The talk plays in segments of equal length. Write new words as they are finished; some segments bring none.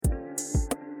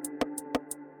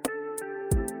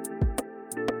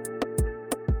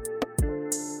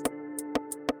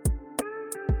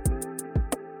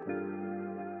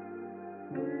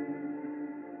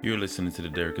You're listening to the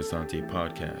Derek Asante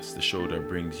podcast, the show that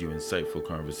brings you insightful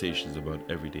conversations about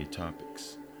everyday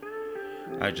topics.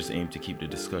 I just aim to keep the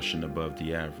discussion above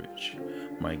the average.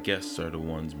 My guests are the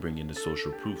ones bringing the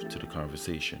social proof to the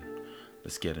conversation.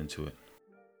 Let's get into it.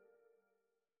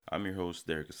 I'm your host,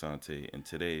 Derek Asante, and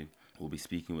today we'll be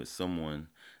speaking with someone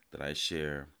that I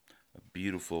share a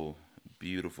beautiful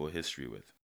history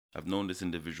with. I've known this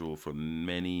individual for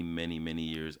many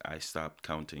years. I stopped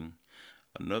counting.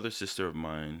 Another sister of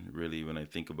mine, really, when I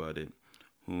think about it,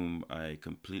 whom I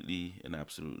completely and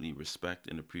absolutely respect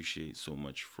and appreciate so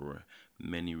much for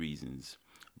many reasons.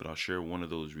 But I'll share one of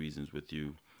those reasons with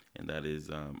you, and that is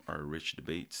our rich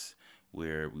debates,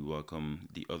 where we welcome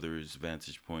the other's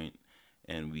vantage point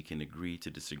and we can agree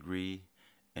to disagree,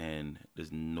 and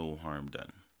there's no harm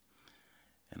done.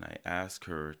 And I ask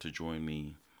her to join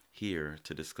me here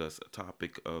to discuss a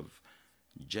topic of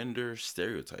gender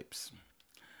stereotypes.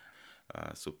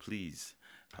 So please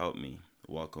help me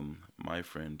welcome my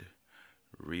friend,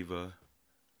 Riva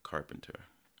Carpenter.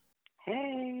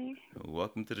 Hey.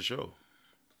 Welcome to the show.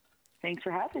 Thanks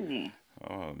for having me.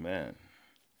 Oh, man.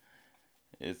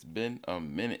 It's been a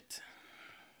minute.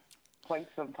 Quite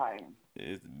some time.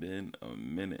 It's been a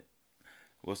minute.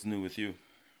 What's new with you?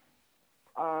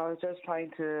 Just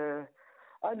trying to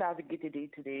navigate the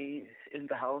day-to-day in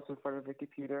the house in front of the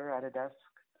computer at a desk,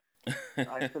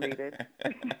 isolated.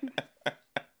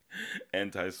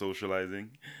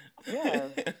 Anti-socializing. Yeah.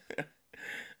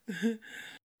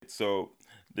 So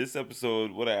this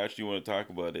episode, what I actually want to talk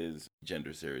about is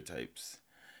gender stereotypes.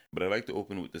 But I'd like to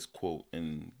open with this quote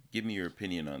and give me your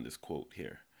opinion on this quote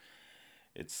here.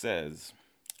 It says,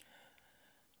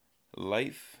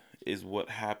 "Life is what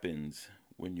happens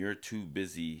when you're too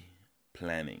busy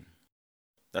planning."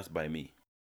 That's by me.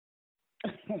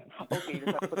 Okay, just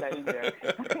have to put that in there.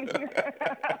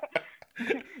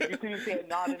 You couldn't say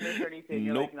anonymous or anything.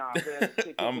 You're Nope.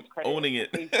 like, nah, I'm owning it.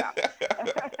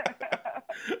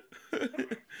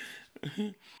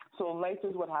 So life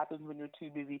is what happens when you're too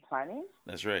busy planning?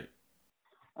 That's right.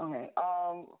 Okay.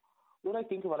 What I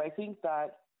think about, I think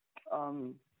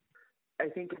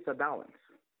it's a balance.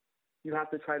 You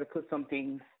have to try to put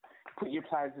your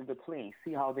plans into place,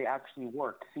 see how they actually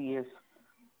work, see if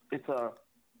it's a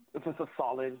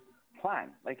solid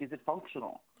plan. Like, is it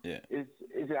functional? Yeah. Is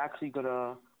it actually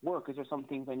gonna work? Is there some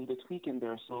things I need to tweak in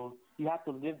there? So you have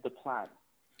to live the plan.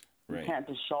 You can't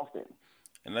just shelf it.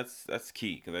 And that's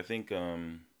key, because I think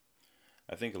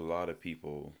a lot of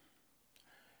people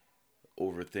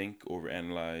overthink,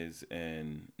 overanalyze,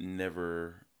 and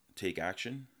never take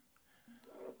action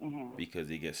because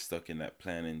they get stuck in that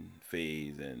planning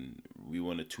phase, and we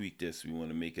want to tweak this, we want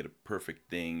to make it a perfect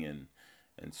thing, and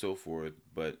so forth,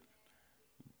 but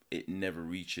it never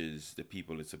reaches the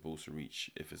people it's supposed to reach,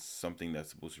 if it's something that's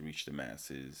supposed to reach the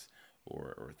masses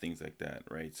or things like that,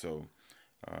 right? So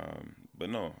but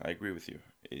no, I agree with you.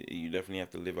 You definitely have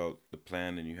to live out the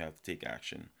plan, and you have to take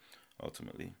action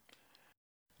ultimately.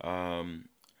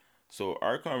 So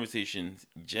our conversation,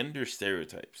 gender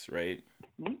stereotypes, right?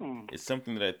 It's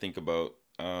something that I think about,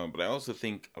 but I also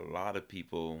think a lot of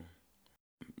people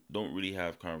don't really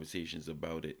have conversations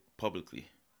about it publicly.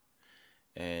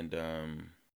 And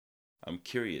I'm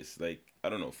curious, like, I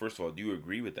don't know, first of all, do you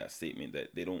agree with that statement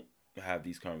that they don't have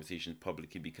these conversations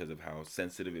publicly because of how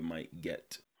sensitive it might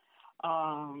get?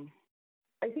 I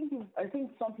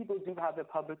think some people do have it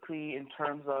publicly in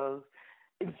terms of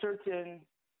in certain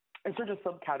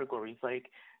subcategories.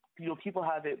 Like, people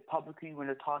have it publicly when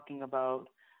they're talking about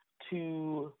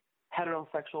two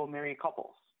heterosexual married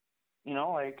couples.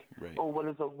 Like, right. Oh, what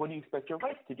do you expect your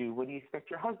wife to do? What do you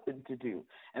expect your husband to do?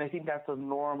 And I think that's a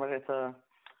norm, or that's a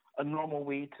normal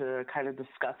way to kind of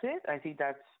discuss it. I think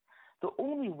that's the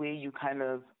only way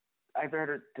I've heard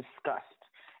it discussed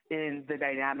in the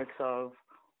dynamics of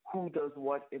who does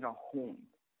what in a home.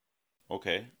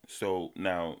 Okay, so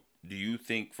now, do you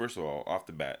think, first of all, off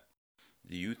the bat,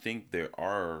 do you think there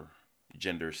are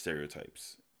gender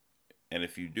stereotypes? And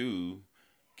if you do,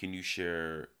 can you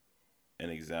share an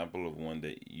example of one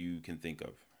that you can think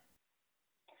of?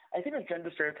 I think of gender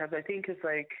stereotypes, I think it's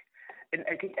like, and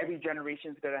I think every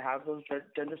generation is going to have those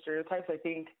gender stereotypes. I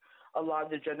think a lot of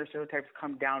the gender stereotypes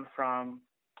come down from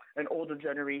an older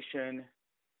generation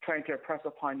trying to impress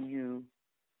upon you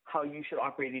how you should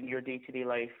operate in your day-to-day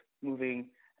life,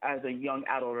 moving as a young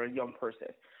adult or a young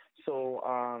person. So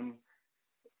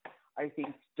I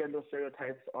think gender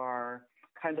stereotypes are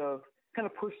kind of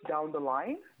pushed down the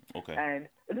line. Okay. And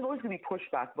there's always going to be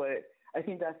pushback, but I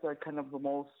think that's kind of the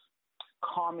most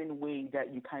common way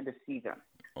that you kind of see them.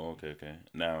 Okay.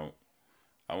 Now,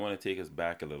 I want to take us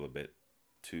back a little bit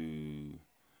to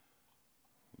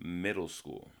middle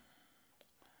school.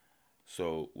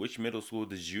 So, which middle school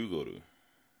did you go to?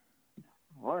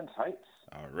 Lawrence Heights.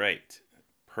 All right.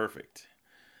 Perfect.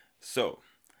 So,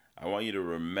 I want you to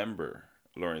remember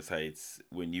Lawrence Heights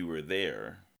when you were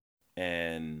there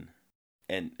and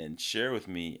and share with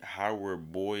me how were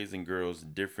boys and girls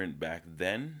different back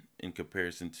then in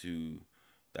comparison to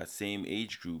that same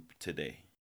age group today.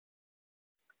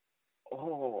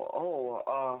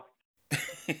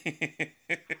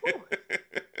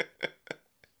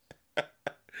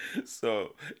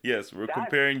 So, yes, we're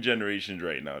comparing generations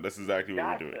right now. That's exactly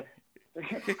what we're doing.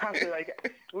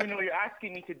 Like, you're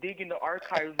asking me to dig in the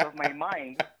archives of my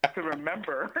mind to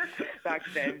remember back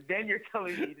then. Then you're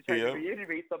telling me to try to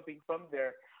reiterate something from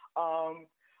there.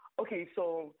 Okay,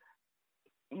 so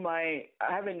I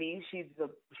have a niece. She's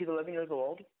 11 years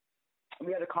old.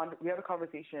 We had a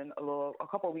conversation a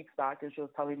couple of weeks back, and she was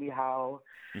telling me how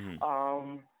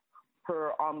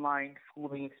her online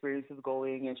schooling experience is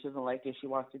going, and she doesn't like it. She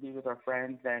wants to be with her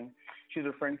friends, and she was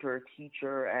referring to her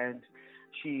teacher, and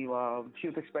she was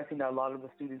expressing that a lot of the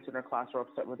students in her class are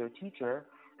upset with her teacher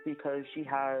because she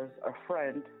has a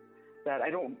friend that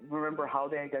I don't remember how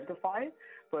they identify,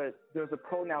 but there's a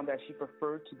pronoun that she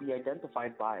preferred to be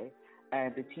identified by,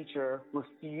 and the teacher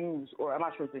refused, or I'm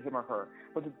not sure if it's him or her,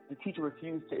 but the teacher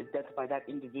refused to identify that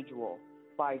individual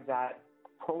by that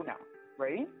pronoun,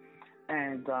 right?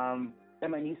 And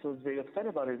my niece was very upset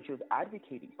about it, and she was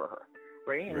advocating for her,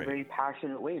 right, in a very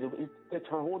passionate way. It's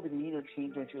her whole demeanor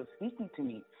changed when she was speaking to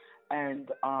me, and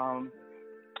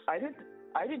I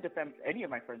didn't defend any of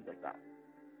my friends like that.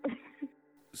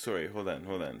 Sorry, hold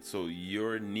on. So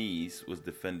your niece was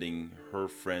defending her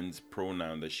friend's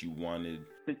pronoun that she wanted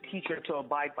the teacher to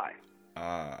abide by.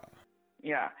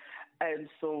 Yeah. And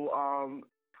so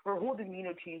her whole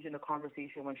demeanor changed in the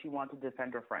conversation when she wanted to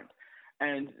defend her friend.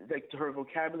 And like her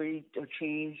vocabulary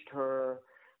changed,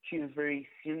 she was very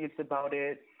serious about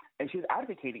it, and she was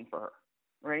advocating for her,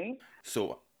 right?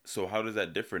 So how does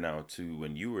that differ now to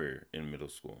when you were in middle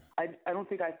school? I don't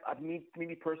think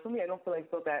maybe personally, I don't feel like I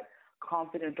felt that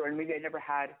confident, or maybe I never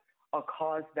had a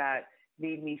cause that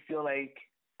made me feel like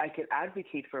I could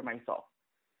advocate for myself,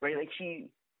 right? Like she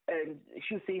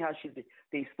was saying how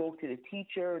they spoke to the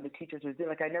teacher, and the teachers was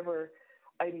like, I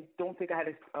don't think I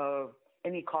had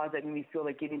any cause that made me feel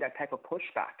like giving that type of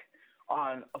pushback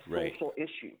on a social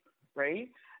issue, right?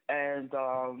 And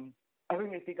I don't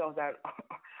even think I was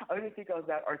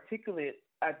that articulate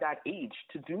at that age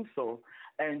to do so,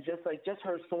 and just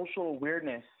her social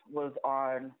awareness was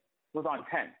on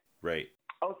 10. Right.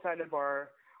 Outside of our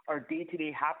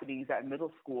day-to-day happenings at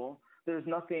middle school, there's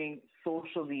nothing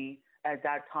socially at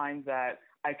that time that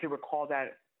I can recall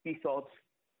that we felt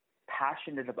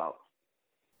passionate about.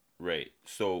 Right.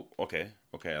 So, okay,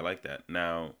 I like that.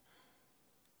 Now,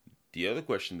 the other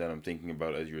question that I'm thinking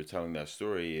about as you were telling that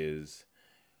story is,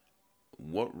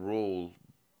 what role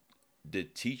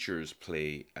did teachers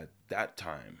play at that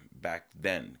time, back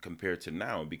then, compared to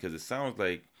now? Because it sounds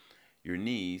like your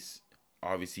niece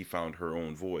obviously found her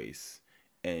own voice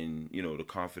and, the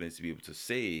confidence to be able to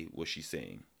say what she's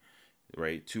saying,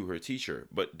 right, to her teacher.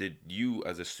 But did you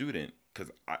as a student,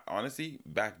 because honestly,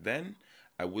 back then,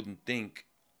 I wouldn't think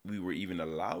we were even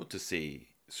allowed to say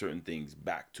certain things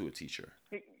back to a teacher.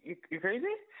 You're crazy?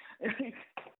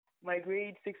 My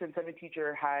grade 6 and 7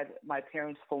 teacher had my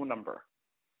parents' phone number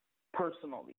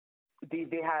personally. They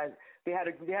had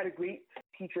a great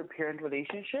teacher-parent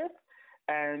relationship,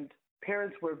 and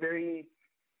parents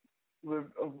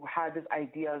had this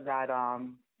idea that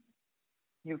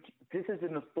this is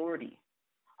an authority.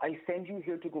 I send you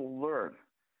here to go learn,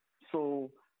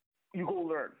 so you go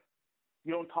learn.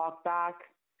 You don't talk back.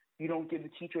 You don't give the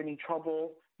teacher any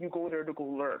trouble. You go there to go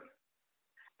learn.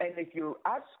 And if you're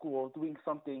at school doing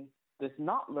something that's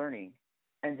not learning,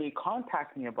 and they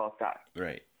contact me about that,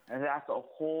 right, and that's a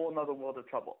whole other world of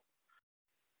trouble.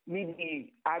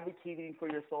 Maybe advocating for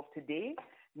yourself today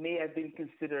may have been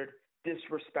considered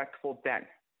disrespectful then,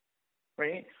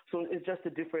 right? So it's just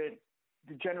different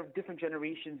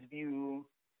generations view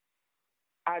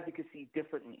advocacy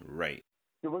differently. Right.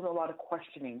 There wasn't a lot of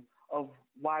questioning of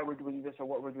why we're doing this or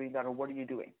what we're doing that or what are you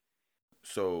doing.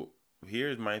 So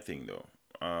here's my thing though.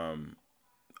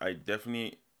 I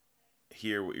definitely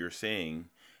hear what you're saying,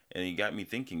 and it got me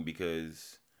thinking,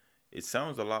 because it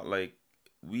sounds a lot like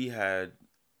we had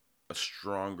a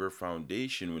stronger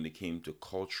foundation when it came to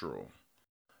cultural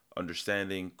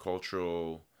understanding,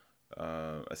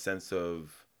 a sense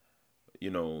of,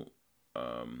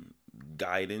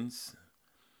 guidance,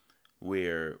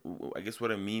 where I guess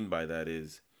what I mean by that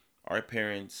is our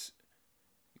parents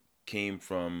came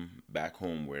from back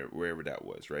home, wherever that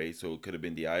was, right? So it could have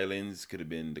been the islands, could have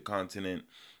been the continent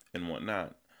and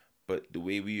whatnot. But the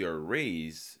way we are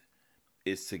raised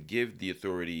is to give the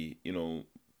authority,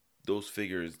 those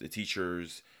figures, the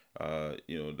teachers,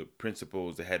 the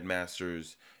principals, the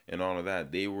headmasters, and all of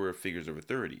that. They were figures of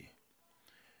authority,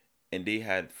 and they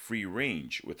had free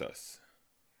range with us,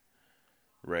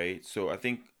 right? So I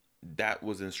think that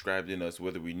was inscribed in us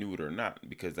whether we knew it or not,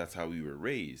 because that's how we were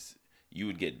raised. You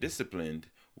would get disciplined,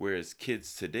 whereas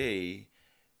kids today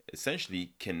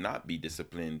essentially cannot be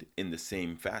disciplined in the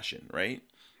same fashion, right?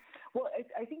 Well,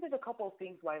 I think there's a couple of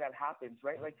things why that happens,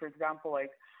 right? Like, for example,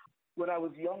 like when I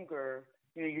was younger,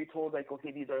 you're told like,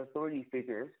 okay, these are authority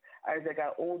figures. As I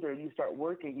got older, you start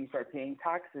working, you start paying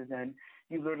taxes, and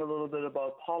you learn a little bit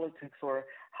about politics or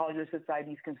how your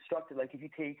society is constructed. Like if you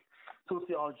take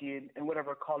sociology in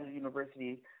whatever college or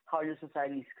university, how your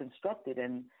society is constructed.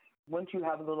 And once you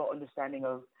have a little understanding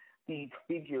of these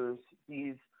figures,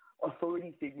 these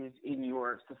authority figures in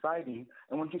your society,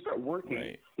 and once you start working,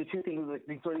 right. The two things, like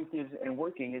the authority figures and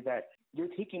working, is that you're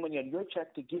taking money on your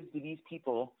check to give to these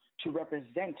people to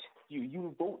represent you.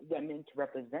 You vote them in to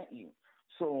represent you.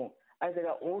 So as I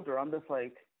got older, I'm just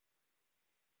like,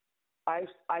 I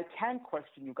can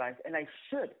question you guys, and I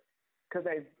should, because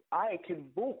I can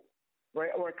vote,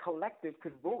 right? Or a collective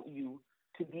could vote you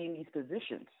to be in these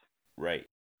positions. Right.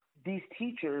 These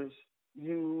teachers,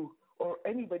 or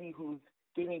anybody who's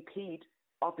getting paid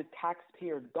off the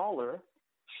taxpayer dollar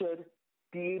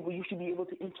you should be able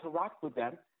to interact with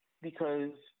them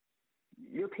because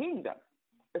you're paying them,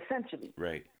 essentially.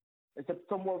 Right. It's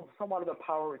somewhat of a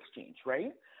power exchange,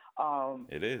 right?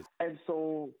 It is. And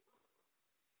so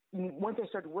once I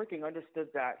started working, I understood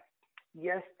that,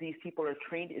 yes, these people are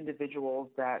trained individuals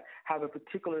that have a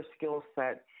particular skill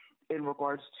set in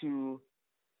regards to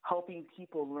helping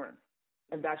people learn.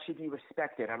 And that should be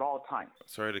respected at all times.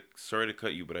 Sorry to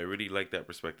cut you, but I really like that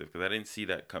perspective because I didn't see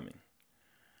that coming.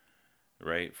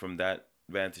 Right? From that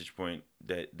vantage point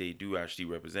that they do actually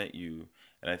represent you.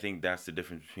 And I think that's the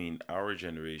difference between our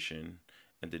generation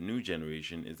and the new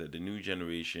generation, is that the new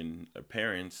generation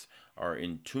parents are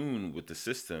in tune with the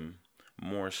system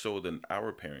more so than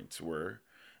our parents were.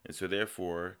 And so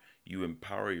therefore, you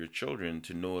empower your children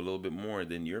to know a little bit more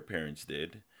than your parents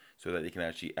did so that they can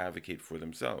actually advocate for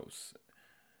themselves.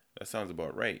 That sounds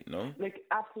about right, no? Like,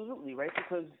 absolutely, right?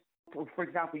 Because, for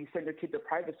example, you send your kid to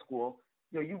private school,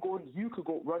 you could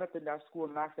go run up in that school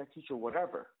and ask that teacher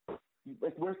whatever.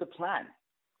 Like, where's the plan?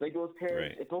 Like those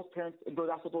parents, right.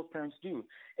 That's what those parents do.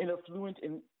 In affluent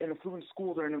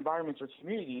schools or in environments or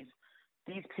communities,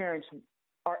 these parents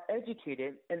are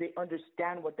educated and they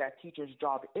understand what that teacher's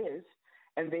job is,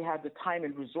 and they have the time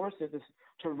and resources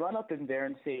to run up in there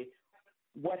and say,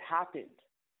 what happened?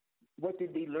 What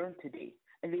did they learn today?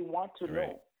 And they want to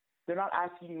know. They're not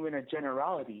asking you in a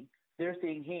generality. They're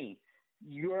saying, hey,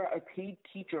 you're a paid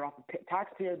teacher off of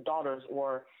taxpayer dollars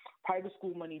or private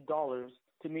school money dollars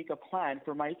to make a plan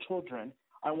for my children.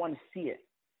 I want to see it.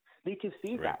 They can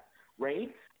see that, right?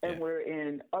 And where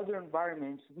in other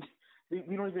environments,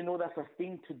 we don't even know that's a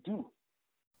thing to do.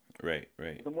 Right.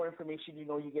 The more information you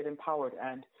know, you get empowered,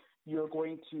 and you're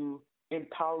going to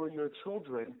empower your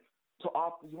children to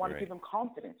you want to give them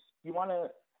confidence. You want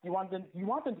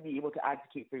them to be able to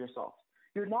advocate for yourself.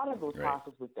 You're not in those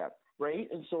classes with them, right?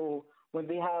 And so when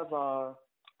they have a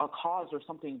cause or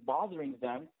something bothering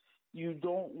them, you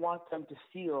don't want them to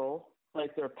feel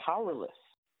like they're powerless.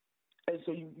 And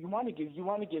so you want to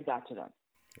give that to them.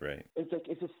 Right.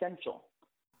 It's essential.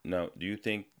 Now, do you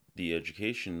think the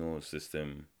educational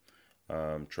system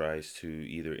tries to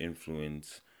either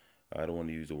influence, I don't want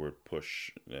to use the word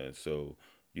push, so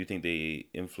do you think they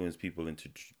influence people into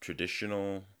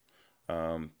traditional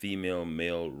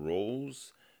female-male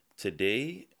roles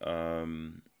today,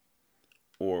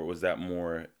 or was that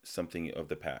more something of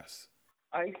the past?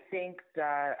 I think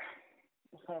that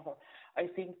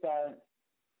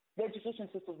the education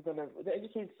system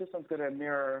is gonna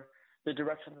mirror the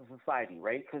direction of society,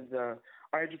 right? Because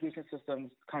our education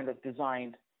system's kind of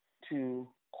designed to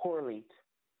correlate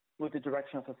with the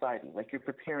direction of society. Like, you're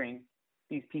preparing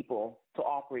these people to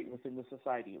operate within the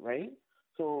society, right?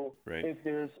 So if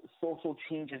there's social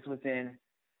changes within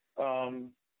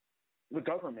the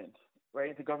government,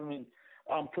 right? The government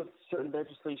puts certain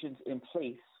legislations in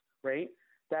place, right?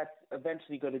 That's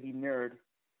eventually going to be mirrored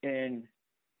in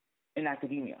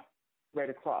academia, right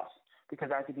across,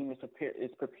 because academia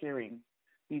is preparing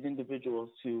these individuals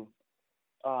to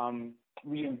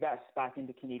reinvest back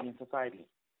into Canadian society.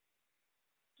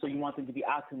 So you want them to be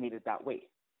acclimated that way.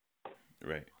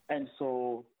 Right. And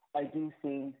so I do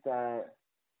think that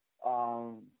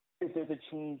if there's a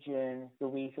change in the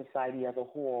way society as a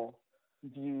whole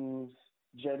views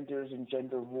genders and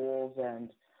gender roles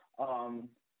and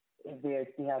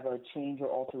if they have a change or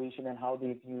alteration in how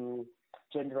they view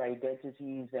gender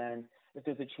identities, and if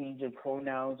there's a change in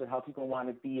pronouns or how people want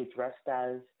to be addressed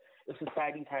as. If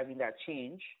society's having that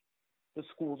change, the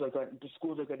schools are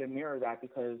going to mirror that,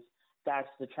 because that's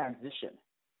the transition,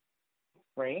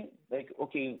 right? Like,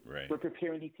 okay, Right. we're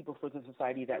preparing these people for the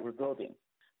society that we're building,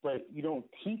 but you don't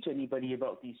teach anybody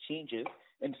about these changes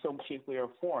in some shape, way, or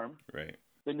form. Right.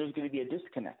 Then there's going to be a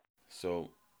disconnect. So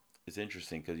it's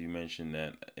interesting because you mentioned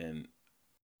that, and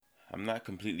I'm not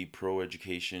completely pro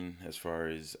education as far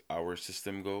as our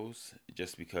system goes,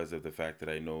 just because of the fact that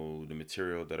I know the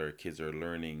material that our kids are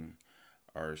learning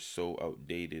are so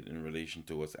outdated in relation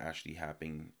to what's actually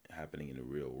happening in the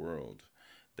real world,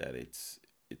 that it's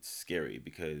scary,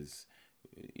 because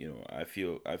I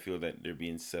feel that they're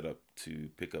being set up to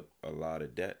pick up a lot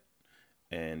of debt,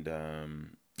 and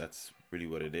that's really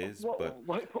what it is. Well,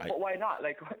 but why not?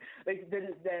 Like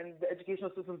then the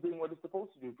educational system's doing what it's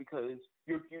supposed to do, because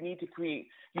you need to create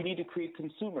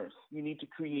consumers. You need to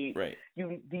create right.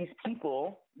 these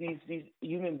people, these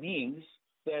human beings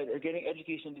that are getting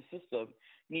education in the system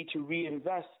need to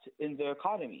reinvest in the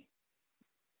economy.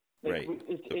 Like,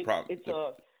 Right.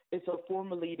 It's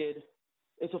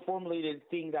a formulated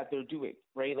thing that they're doing,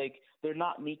 right? Like, they're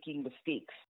not making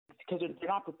mistakes, because they're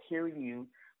not preparing you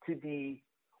to be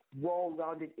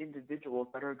well-rounded individuals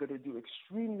that are going to do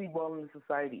extremely well in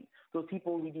society. Those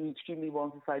people who do extremely well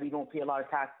in society don't pay a lot of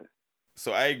taxes.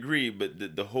 So I agree, but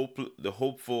the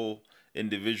hopeful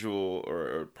individual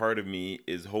or part of me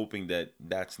is hoping that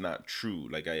that's not true.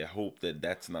 Like, I hope that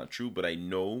that's not true, but I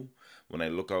know when I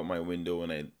look out my window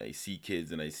and I see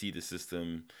kids and I see the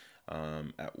system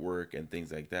at work and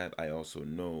things like that, I also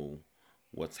know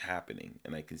what's happening,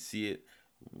 and I can see it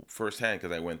firsthand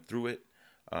because I went through it.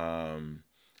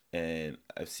 And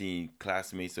I've seen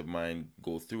classmates of mine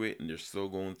go through it, and they're still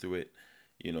going through it,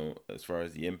 as far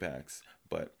as the impacts.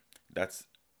 But that's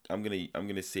I'm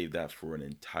gonna save that for an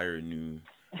entirely new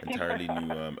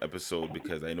episode,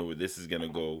 because I know where this is gonna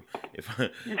go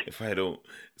if I don't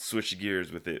switch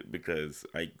gears with it, because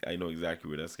I know exactly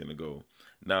where that's gonna go.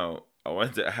 Now, I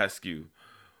wanted to ask you,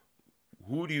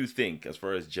 who do you think, as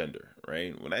far as gender,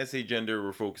 right? When I say gender,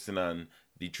 we're focusing on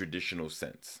the traditional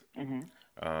sense. Mm-hmm.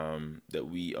 That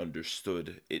we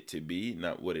understood it to be,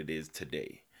 not what it is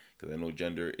today. Because I know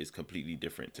gender is completely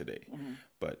different today. Mm-hmm.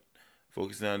 But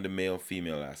focusing on the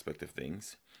male-female aspect of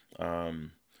things,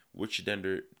 which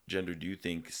gender do you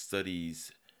think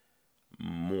studies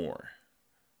more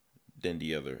than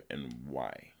the other, and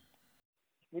why?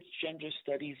 Which gender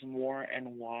studies more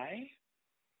and why?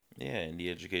 Yeah, in the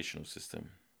educational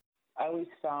system. I always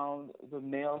found the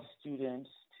male students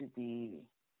to be,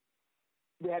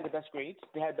 they had the best grades.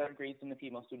 They had better grades than the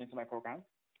female students in my program.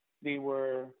 They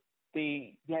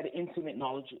had intimate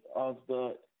knowledge of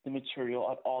the material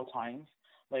at all times.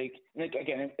 Like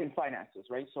again, in finances,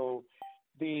 right? So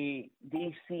they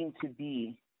seem to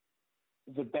be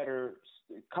the better,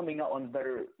 coming out on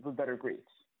better grades.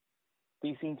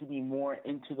 They seem to be more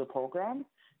into the program,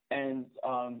 and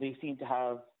they seem to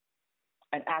have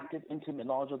an active, intimate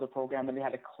knowledge of the program, and they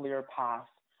had a clear path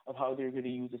of how they're going to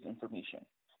use this information.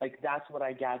 Like, that's what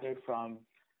I gathered from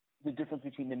the difference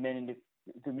between the men and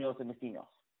the males and the females.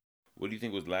 What do you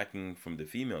think was lacking from the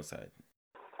female side?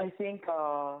 I think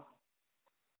I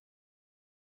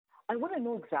wouldn't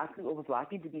know exactly what was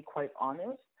lacking, to be quite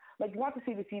honest. Like, not to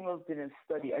say the females didn't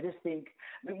study. I just think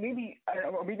maybe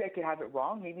I could have it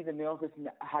wrong. Maybe the males just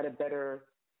had a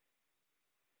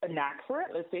knack for it,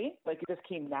 let's say. Like, it just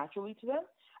came naturally to them.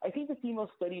 I think the females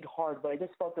studied hard, but I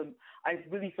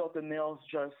really felt the males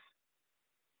just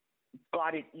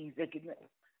got it easy. Like,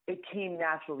 it came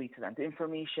naturally to them. The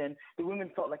information, the women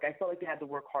I felt like they had to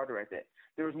work harder at it.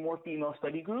 There was more female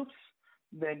study groups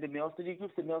than the male study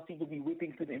groups. The males seemed to be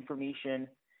whipping through the information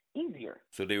easier.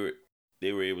 So they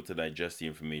were able to digest the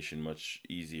information much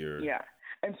easier. Yeah,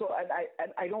 and so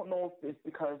I don't know if it's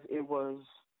because it was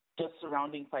just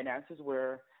surrounding finances,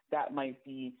 where that might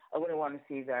be. I wouldn't want to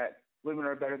say that women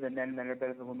are better than men are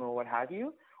better than women, or what have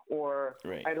you. Or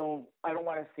right. I don't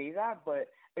want to say that, but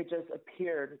it just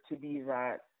appeared to be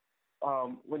that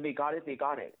when they got it, they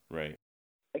got it. Right.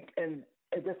 And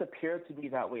it just appeared to be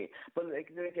that way. But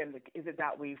then again, is it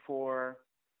that way for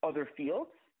other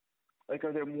fields? Like,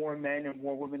 are there more men and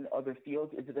more women in other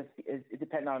fields? It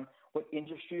depends on what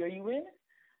industry are you in?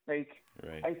 Like,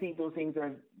 right. I think those things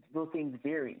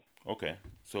vary. Okay,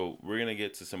 so we're gonna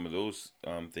get to some of those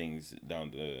things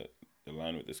down the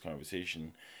line with this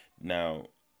conversation. Now,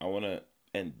 I want to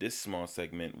end this small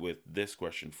segment with this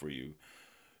question for you: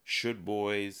 should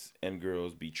boys and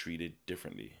girls be treated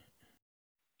differently?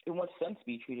 In what sense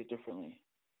be treated differently,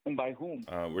 and by whom?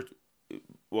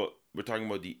 Well, we're talking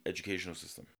about the educational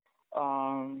system.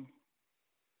 No,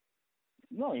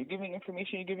 you're giving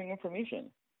information. You're giving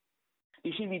information.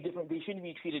 They shouldn't be different. They shouldn't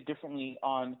be treated differently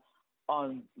on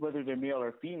whether they're male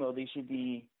or female. They should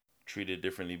be Treated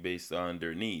differently based on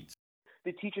their needs.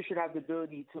 the teacher should have the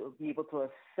ability to be able to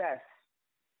assess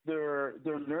their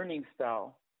learning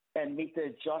style and make the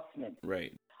adjustment.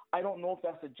 Right. I don't know if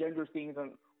that's a gender thing,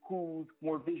 who's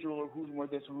more visual or who's more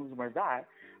this or who's more that.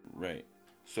 Right.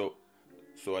 So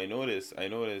I notice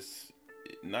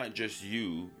not just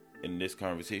you in this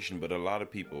conversation, but a lot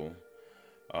of people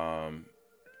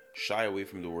shy away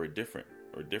from the word different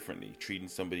or differently, treating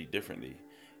somebody differently.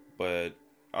 But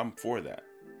I'm for that.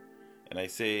 And I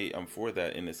say I'm for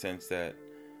that in the sense that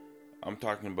I'm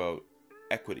talking about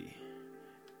equity.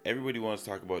 Everybody wants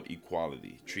to talk about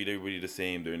equality. Treat everybody the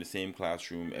same. They're in the same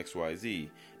classroom, XYZ.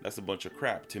 That's a bunch of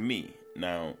crap to me.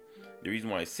 Now, the reason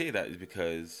why I say that is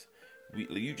because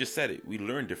you just said it. We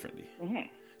learn differently. Mm-hmm.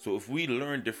 So if we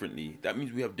learn differently, that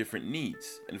means we have different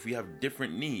needs. And if we have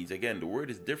different needs, again, the word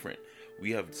is different.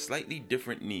 We have slightly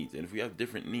different needs. And if we have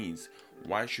different needs,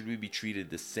 why should we be treated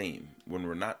the same when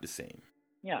we're not the same?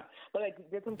 Yeah, but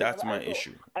that's my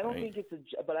issue. I don't think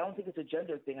it's a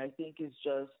gender thing. I think it's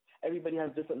just everybody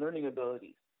has different learning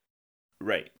abilities.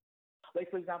 Right. Like,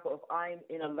 for example, if I'm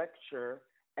in a lecture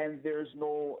and there's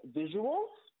no visuals,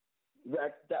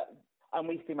 that I'm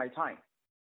wasting my time.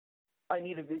 I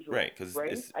need a visual. Right, because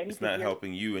it's not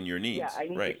helping you and your needs. Yeah, I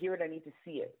need right. to hear it. I need to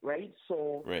see it. Right.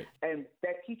 So, right. And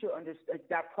that teacher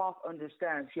that prof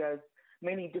understands. She has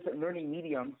many different learning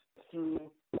mediums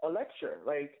through a lecture.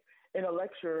 Like in a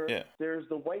lecture, there's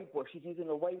the whiteboard. She's using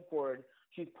the whiteboard.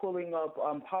 She's pulling up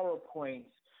PowerPoints.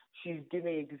 She's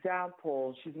giving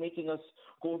examples. She's making us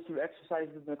go through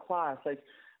exercises in the class. Like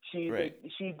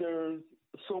there's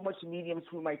so much mediums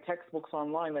through my textbooks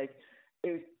online. Like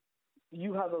if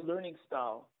you have a learning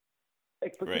style,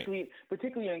 like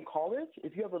particularly in college,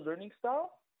 if you have a learning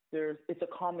style, it's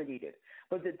accommodated.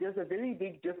 But there's a very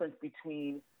big difference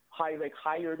between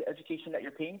higher education that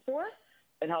you're paying for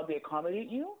and how they accommodate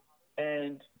you,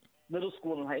 and middle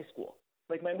school and high school.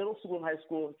 Like my middle school and high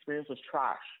school experience was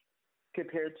trash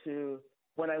compared to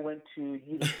when I went to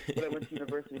university. When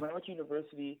I went to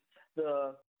university,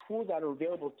 the tools that are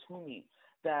available to me,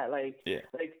 that like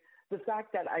the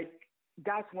fact that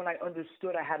that's when I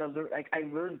understood I had to learn. Like I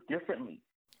learned differently.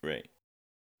 Right.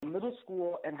 Middle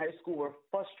school and high school were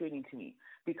frustrating to me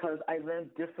because I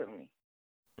learned differently.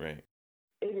 Right.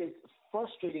 It is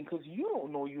frustrating because you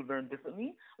don't know you learn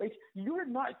differently. Like you're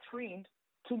not trained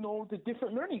to know the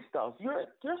different learning styles. You're a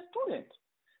student,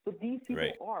 but these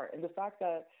people are, and the fact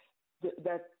that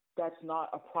that's not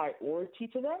a priority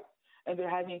to them, and they're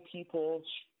having people.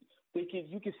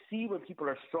 You can see when people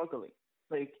are struggling.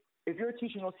 Like if you're a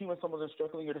teacher, you don't see when someone is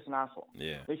struggling, you're just an asshole.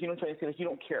 Yeah. Like you don't try to say like you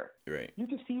don't care. Right. You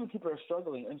can see when people are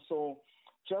struggling, and so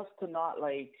just to not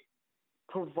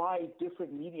provide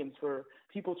different mediums for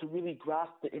people to really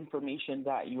grasp the information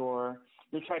that you're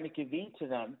trying to convey to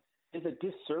them is a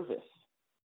disservice.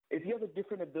 If you have a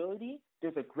different ability,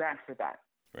 there's a grant for that.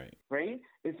 Right. Right?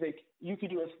 It's like you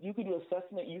could do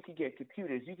assessment, you could get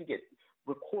computers, you could get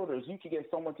recorders, you could get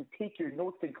someone to take your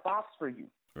notes in class for you.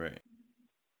 Right.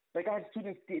 Like I had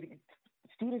students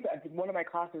at one of my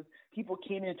classes, people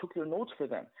came in and took their notes for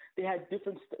them. They had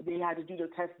to do their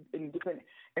tests in different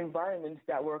environments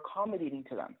that were accommodating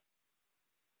to them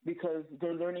because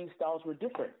their learning styles were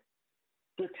different.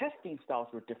 Their testing styles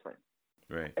were different.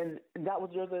 Right. And that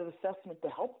was their assessment to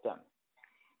help them.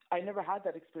 I never had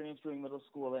that experience during middle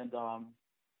school and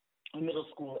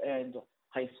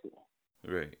high school.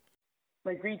 Right.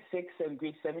 My grade 6 and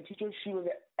grade 7 teacher, she was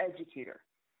an educator.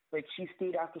 Like she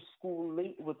stayed after school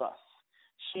late with us.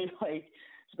 She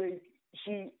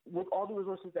with all the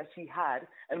resources that she had,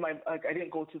 and I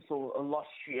didn't go to so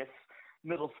illustrious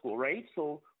middle school, right?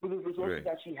 So with the resources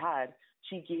that she had,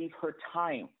 she gave her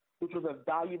time, which was a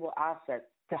valuable asset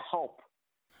to help.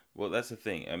 Well, that's the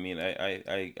thing. I mean,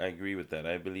 I agree with that.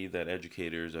 I believe that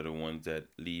educators are the ones that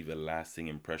leave a lasting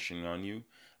impression on you.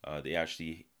 They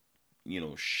actually,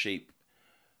 shape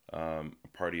a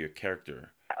part of your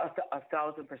character.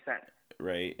 1,000%.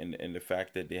 Right, and the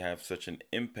fact that they have such an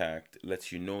impact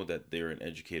lets you know that they're an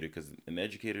educator, because an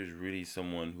educator is really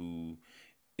someone who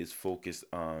is focused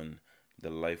on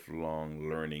the lifelong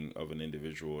learning of an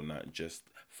individual, not just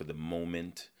for the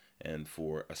moment and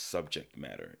for a subject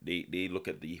matter. They look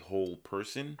at the whole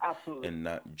person. Absolutely. And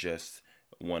not just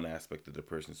one aspect of the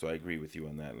person. So I agree with you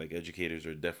on that. Like educators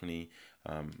are definitely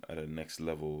at a next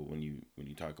level when you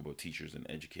talk about teachers and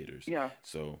educators. Yeah.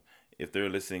 So if they're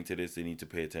listening to this, they need to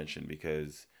pay attention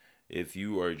because If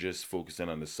you are just focusing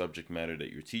on the subject matter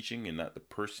that you're teaching and not the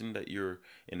person that you're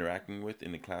interacting with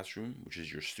in the classroom, which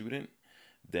is your student,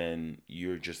 then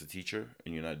you're just a teacher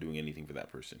and you're not doing anything for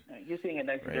that person. You're saying it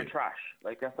nice, right? They're trash.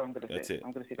 Like, that's what I'm gonna say. That's it.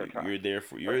 I'm gonna say they're trash.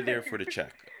 You're there for the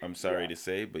check. I'm sorry to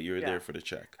say, but you're there for the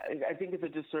check. I think it's a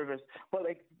disservice. But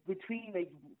like between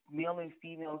like male and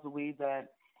females, the way that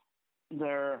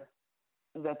they're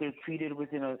treated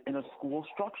within a school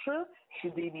structure,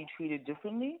 should they be treated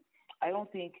differently? I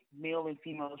don't think male and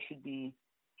female should be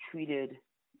treated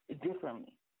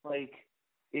differently. Like,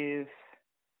 if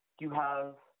you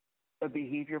have a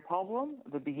behavior problem,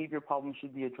 the behavior problem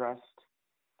should be addressed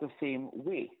the same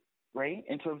way, right?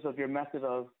 In terms of your method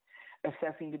of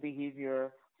assessing the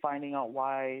behavior, finding out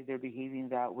why they're behaving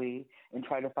that way, and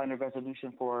try to find a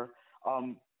resolution for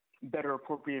better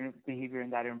appropriate behavior in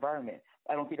that environment.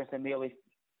 I don't think that's a male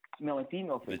and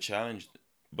female thing. The challenge,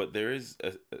 but there is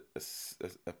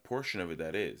a portion of it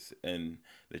that is. And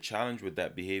the challenge with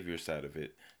that behavior side of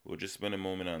it, we'll just spend a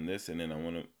moment on this, and then I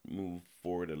want to move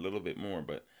forward a little bit more.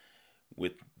 But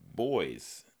with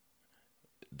boys,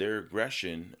 their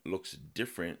aggression looks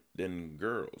different than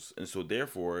girls. And so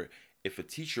therefore, if a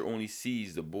teacher only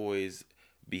sees the boys'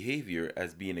 behavior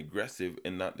as being aggressive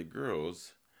and not the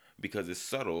girls, because it's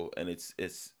subtle and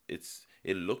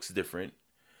it looks different,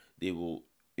 they will,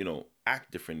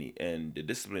 act differently, and the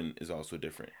discipline is also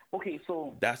different. Okay,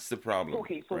 so that's the problem.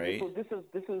 Okay, so right? this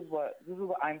is what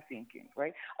I'm thinking,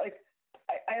 right? Like,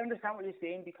 I understand what you're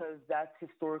saying because that's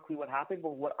historically what happened.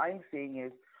 But what I'm saying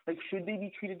is, like, should they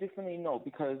be treated differently? No,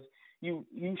 because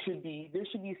there should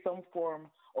be some form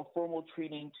of formal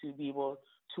training to be able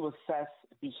to assess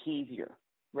behavior,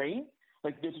 right?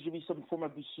 Like, there should be some form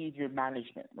of behavior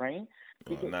management, right?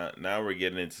 Because, now we're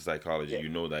getting into psychology. Yeah. You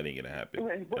know that ain't gonna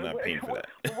happen. I'm not paying for that.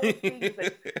 But what I'm saying is,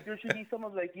 like, there should be some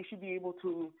of, like, you should be able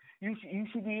to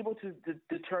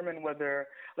determine whether,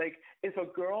 like, if a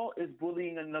girl is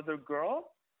bullying another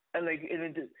girl, and like,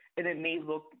 and it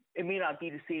may not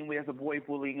be the same way as a boy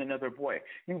bullying another boy.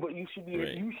 But you should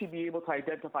be able to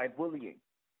identify bullying,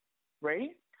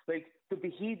 right? Like, the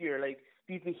behavior, like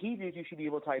these behaviors, you should be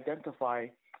able to identify.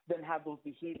 Then have those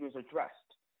behaviors addressed,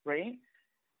 right?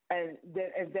 And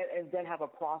then have a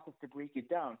process to break it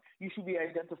down. You should be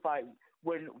identified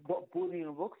what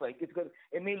bullying looks like. It's because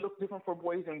it may look different for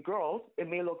boys and girls. It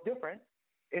may look different.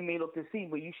 It may look the same,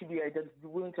 but you should be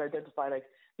willing to identify, like,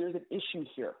 there's an issue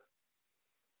here,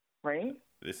 right?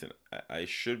 Listen, I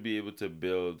should be able to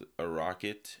build a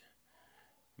rocket,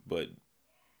 but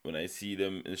when I see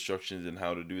them instructions on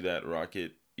how to do that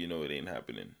rocket, it ain't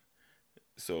happening.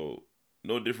 So,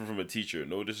 no different from a teacher.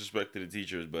 No disrespect to the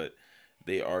teachers, but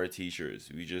they are teachers.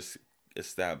 We just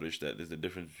established that there's a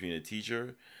difference between a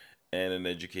teacher and an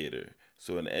educator.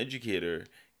 So an educator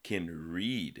can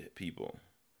read people.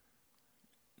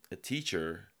 A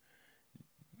teacher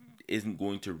isn't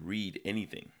going to read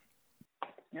anything.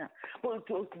 Yeah. But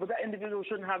that individual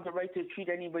shouldn't have the right to treat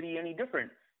anybody any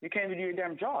different. You can't even do your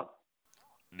damn job.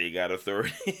 They got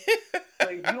authority.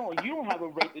 Like, you don't have a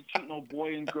right to treat no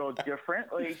boy and girl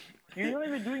different. Like, you're not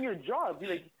even doing your job.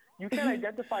 You can't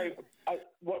identify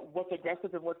what's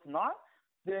aggressive and what's not.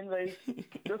 Then, like,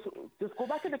 just go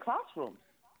back in the classroom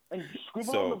and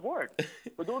scribble on the board.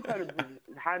 But don't try to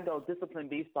hand out discipline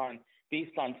based on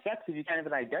sex. If you can't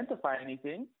even identify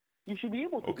anything, you should be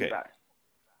able to do that.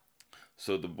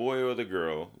 So the boy or the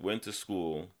girl went to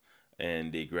school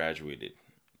and they graduated.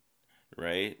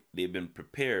 Right? They've been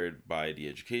prepared by the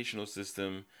educational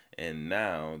system, and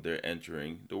now they're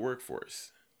entering the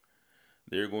workforce.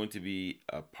 They're going to be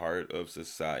a part of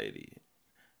society.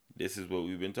 This is what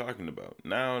we've been talking about.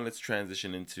 Now let's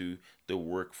transition into the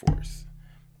workforce.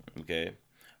 Okay?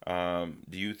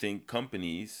 Do you think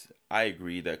I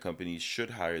agree that companies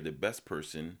should hire the best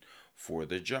person for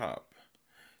the job.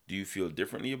 Do you feel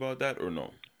differently about that or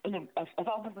no?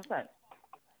 1,000%.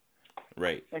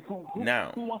 Right. Like who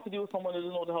now, who wants to deal with someone that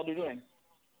doesn't know what the hell they're doing?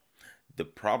 The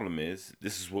problem is,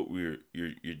 this is what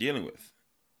you're dealing with.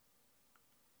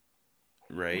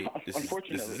 Right? This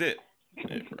is it.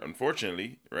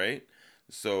 Unfortunately, right?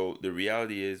 So the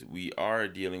reality is we are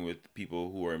dealing with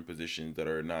people who are in positions that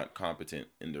are not competent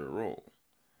in their role.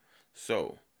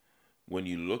 So when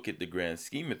you look at the grand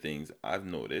scheme of things, I've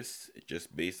noticed,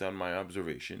 just based on my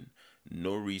observation,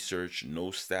 no research, no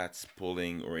stats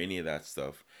pulling or any of that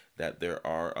stuff, that there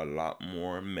are a lot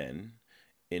more men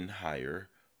in higher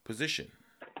position.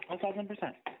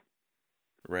 1,000%.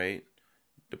 Right?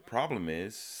 The problem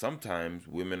is sometimes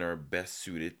women are best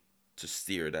suited to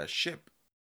steer that ship.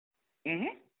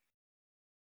 Mm-hmm.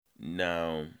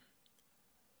 Now,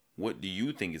 what do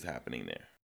you think is happening there?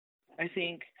 I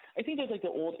think there's like the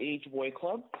old age boy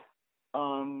club.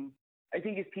 I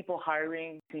think it's people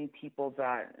hiring people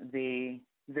that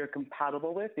they're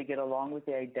compatible with, they get along with,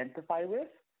 they identify with,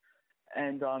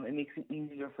 and it makes it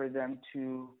easier for them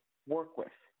to work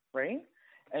with, right?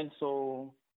 And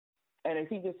so, and I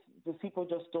think this people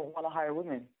just don't want to hire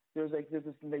women. There's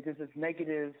this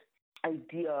negative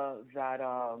idea that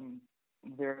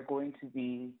they're going to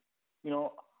be, you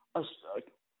know, a,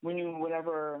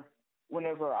 whenever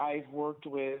I've worked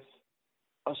with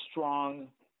a strong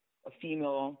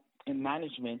female in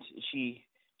management, she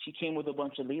came with a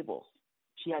bunch of labels.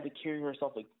 She had to carry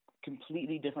herself like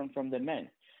completely different from the men.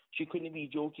 She couldn't be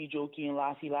jokey and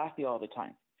laughy all the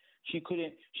time. She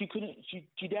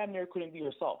damn near couldn't be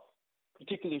herself,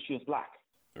 particularly if she was black.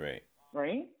 Right.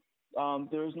 Right.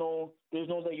 There's no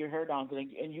let your hair down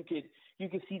thing, and you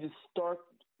could see the stark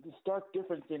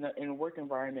difference in a work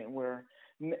environment where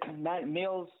men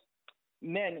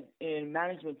in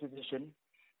management position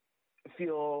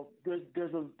feel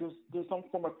there's some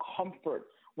form of comfort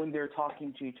when they're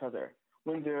talking to each other,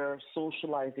 when they're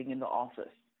socializing in the office.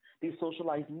 They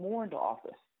socialize more in the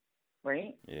office,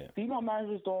 right? Yeah. Female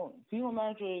managers don't. Female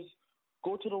managers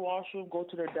go to the washroom, go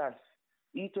to their desk,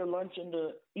 eat their lunch in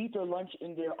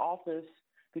their office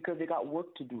because they got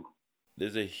work to do.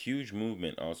 There's a huge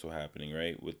movement also happening,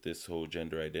 right, with this whole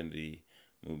gender identity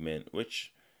movement,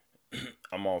 which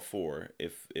I'm all for.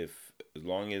 If as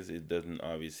long as it doesn't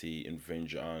obviously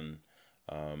infringe on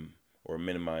or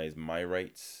minimize my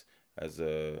rights as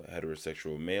a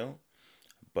heterosexual male.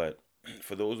 But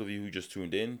for those of you who just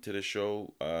tuned in to the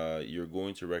show, you're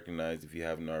going to recognize, if you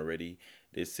haven't already,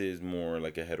 this is more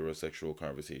like a heterosexual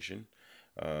conversation.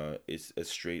 It's as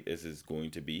straight as it's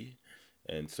going to be.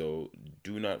 And so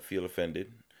do not feel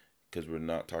offended, because we're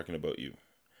not talking about you.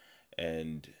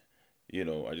 And, you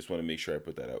know, I just want to make sure I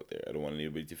put that out there. I don't want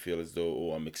anybody to feel as though,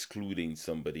 oh, I'm excluding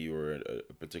somebody or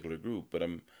a particular group. But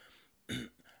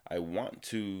I want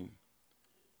to,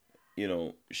 you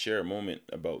know, share a moment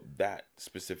about that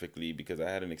specifically, because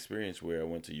I had an experience where I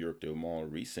went to Yorkdale Mall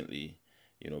recently,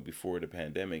 you know, before the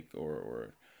pandemic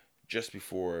or just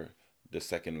before the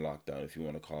second lockdown, if you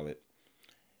want to call it.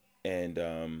 And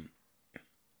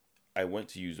I went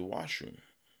to use the washroom.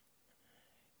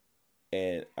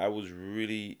 And I was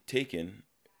really taken,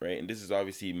 right? And this is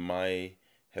obviously my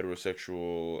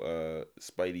heterosexual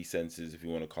spidey senses, if you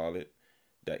want to call it,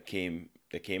 that came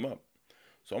up.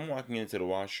 So I'm walking into the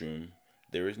washroom.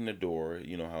 There isn't a door.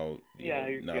 You know how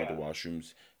the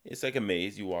washrooms, it's like a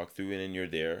maze. You walk through and then you're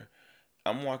there.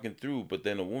 I'm walking through, but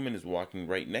then a woman is walking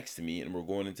right next to me, and we're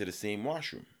going into the same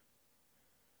washroom.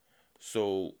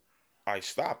 So I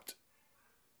stopped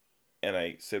and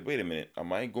I said, wait a minute,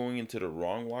 am I going into the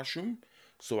wrong washroom?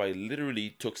 So I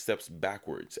literally took steps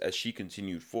backwards as she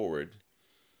continued forward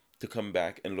to come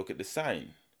back and look at the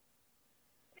sign.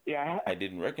 Yeah, I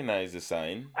didn't recognize the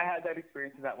sign. I had that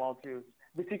experience in that mall too.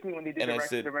 Particularly when they did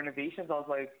the renovations, I was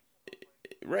like...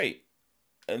 Right.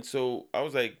 And so I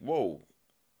was like, whoa,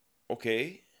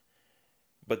 okay.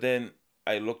 But then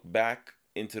I looked back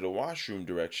into the washroom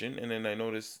direction, and then I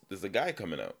noticed there's a guy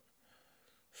coming out.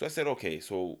 So I said, okay,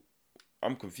 so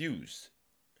I'm confused.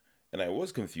 And I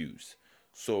was confused.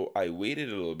 So I waited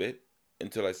a little bit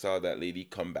until I saw that lady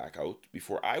come back out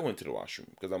before I went to the washroom.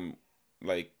 Because I'm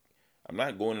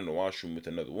not going in the washroom with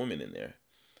another woman in there,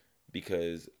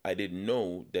 because I didn't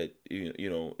know that, you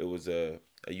know, it was a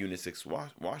unisex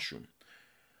washroom.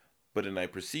 But then I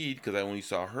proceed, because I only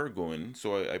saw her go in,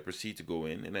 so I proceed to go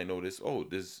in, and I notice, oh,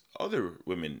 there's other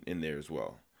women in there as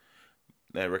well.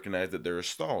 And I recognize that there are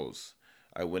stalls.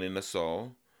 I went in the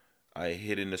stall, I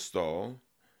hid in the stall,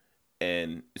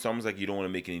 and it's almost like you don't want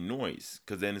to make any noise,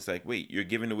 because then it's like, wait, you're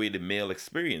giving away the male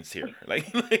experience here.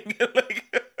 like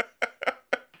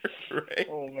right?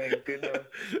 Oh my goodness.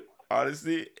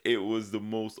 Honestly, it was the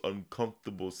most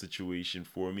uncomfortable situation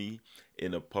for me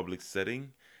in a public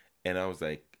setting, and I was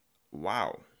like,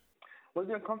 wow. Was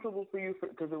it uncomfortable for you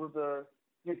because it was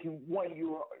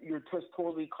you're just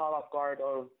totally caught off guard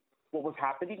of what was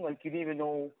happening? Like, you didn't even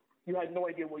know, you had no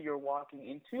idea what you're walking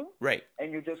into, right?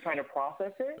 And you're just trying to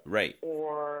process it, right?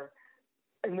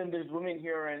 And then there's women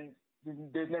here, and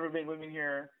there's never been women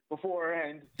here before,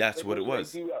 and that's like, what it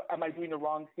was. Am I doing the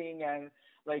wrong thing? And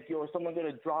like, is someone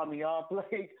gonna draw me up?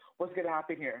 Like, what's gonna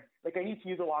happen here? Like, I need to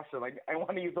use the washroom. Like, I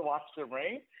want to use the washroom,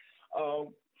 right?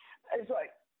 And so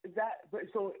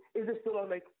so is it still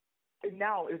like,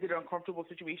 now, is it an uncomfortable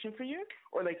situation for you,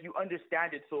 or like you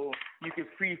understand it so you can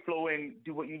free flow and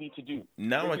do what you need to do?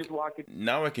 Now I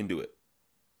can do it,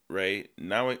 right?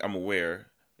 Now I'm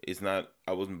aware. It's not,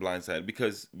 I wasn't blindsided,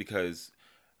 because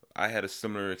I had a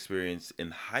similar experience in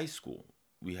high school.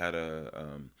 We had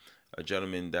a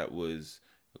gentleman that was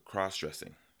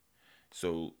cross-dressing.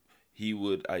 So he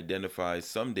would identify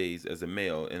some days as a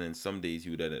male, and then some days he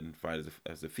would identify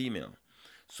as a female.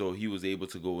 So he was able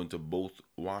to go into both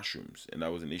washrooms, and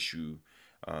that was an issue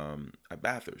at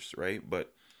Bathurst, right?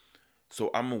 But so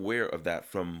I'm aware of that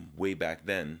from way back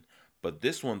then. But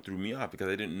this one threw me off because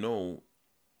I didn't know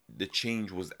the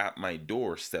change was at my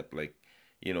doorstep. Like,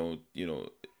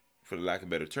 for the lack of a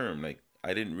better term, like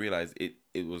I didn't realize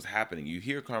it was happening. You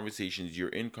hear conversations, you're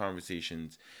in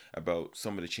conversations about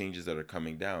some of the changes that are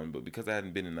coming down, but because I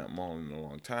hadn't been in that mall in a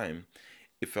long time,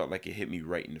 it felt like it hit me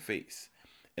right in the face,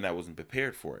 and I wasn't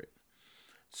prepared for it.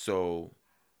 So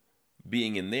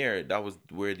being in there, that was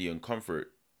where the uncomfort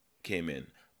came in.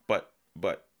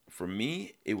 But for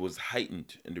me, it was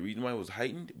heightened, and the reason why it was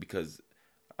heightened because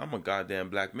I'm a goddamn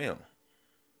black male.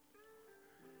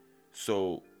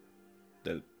 So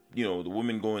the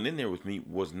woman going in there with me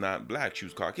was not black; she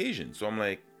was Caucasian. So I'm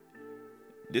like,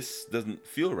 this doesn't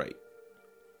feel right.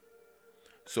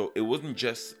 So it wasn't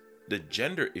just the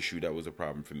gender issue that was a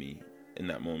problem for me in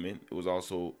that moment. It was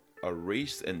also a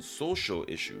race and social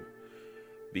issue,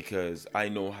 because I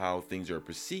know how things are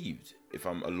perceived if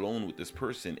I'm alone with this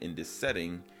person in this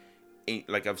setting.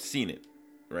 Like, I've seen it,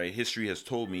 right? History has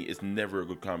told me it's never a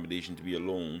good combination to be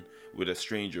alone with a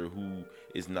stranger who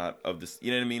is not of this,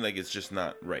 you know what I mean? Like, it's just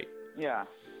not right. Yeah.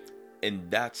 And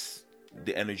that's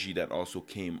the energy that also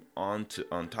came on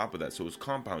top of that. So it's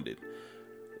compounded.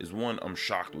 Is one, I'm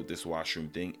shocked with this washroom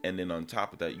thing, and then on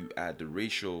top of that, you add the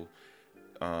racial,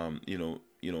 influence,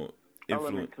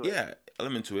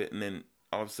 element to it, and then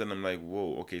all of a sudden I'm like,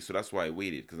 whoa, okay, so that's why I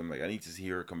waited, because I'm like, I need to see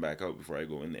her come back out before I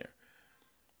go in there,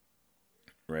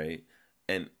 right?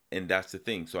 And that's the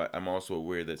thing. So I'm also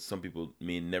aware that some people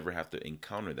may never have to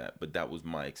encounter that, but that was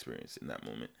my experience in that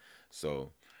moment.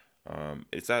 So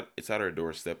it's at our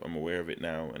doorstep. I'm aware of it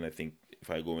now, and I think if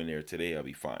I go in there today, I'll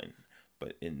be fine.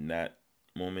 But in that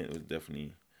moment, it was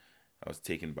definitely, I was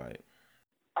taken by it.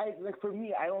 For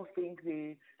me, I don't think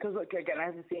because again, I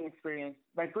have the same experience.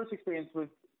 My first experience with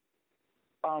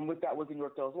that was in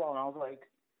Yorkdale as well, and I was like,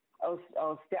 I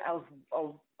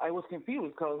was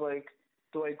confused because I was like,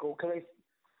 do I go? Because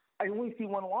I only see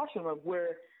one washroom,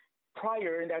 where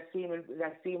prior in that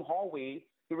same hallway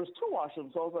there was two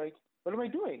washrooms. So I was like, what am I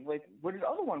doing? Like, where did the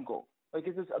other one go? Like,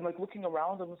 I'm like looking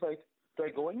around. I'm just like, do I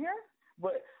go in here?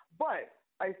 But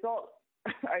I felt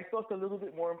a little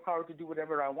bit more empowered to do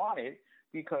whatever I wanted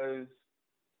because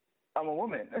I'm a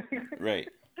woman. Right.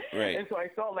 And so I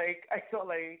felt like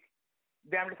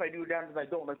damned if I do, damned if I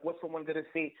don't. Like, what's someone gonna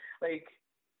say? Like,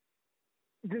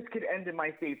 this could end in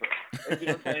my favor. You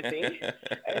know what I'm trying to say?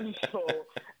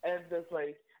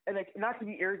 And not to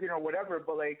be arrogant or whatever,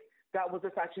 but like that was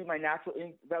just actually my natural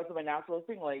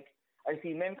thing. Like, I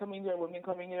see men coming there, women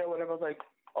coming there, whatever. I was like,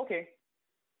 okay,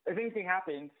 if anything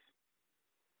happens,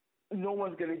 no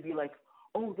one's gonna be like,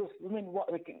 oh, this woman,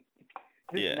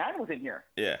 this man was in here.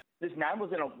 Yeah. This man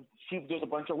was there's a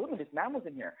bunch of women. This man was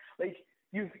in here. Like,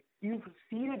 you've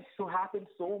seen it happen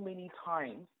so many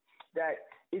times that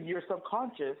in your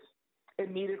subconscious, it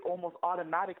made it almost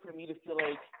automatic for me to feel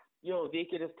like, yo, they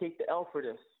could just take the L for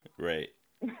this. Right.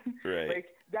 Like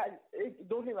that.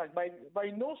 Don't think like by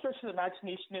no stretch of the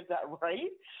imagination is that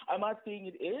right. I'm not saying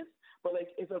it is, but like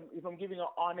if I'm giving an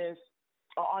honest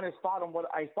thought on what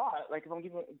I thought, like if I'm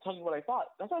telling you what I thought,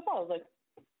 that's what I thought. I was like,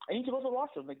 I need to go to the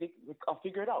washroom. Like I'll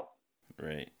figure it out.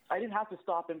 Right. I didn't have to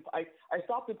stop and I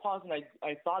stopped and paused and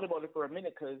I thought about it for a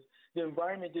minute because the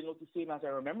environment didn't look the same as I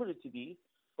remembered it to be.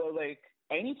 But like,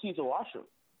 I need to use a washroom,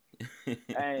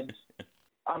 and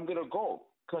I'm gonna go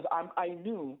because I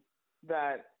knew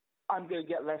that I'm gonna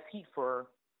get less heat for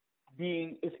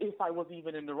being if I was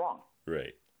even in the wrong.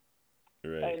 Right.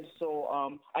 And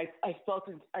so I felt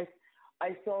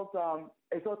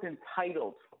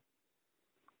entitled,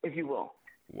 if you will.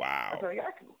 Wow. I felt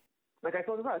like I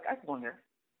felt like I could go in there.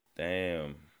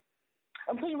 Damn.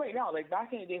 I'm telling you right now, like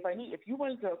back in the day, if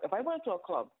I went to a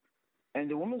club and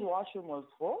the women's washroom was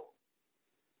full,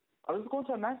 I was going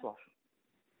to a men's washroom.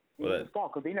 Use the stall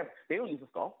because they don't use the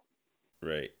stall.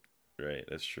 Right.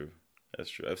 That's true.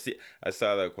 I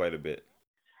saw that quite a bit.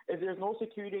 If there's no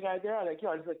security guy there, I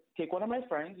just take one of my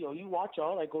friends. You watch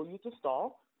out. I go use the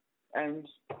stall, and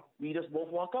we just both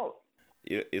walk out.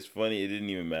 It's funny. It didn't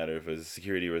even matter if the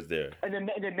security was there. And then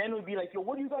the men would be like, "Yo,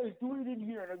 what are you guys doing in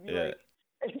here?" And I'd be like,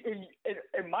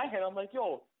 in my head, I'm like,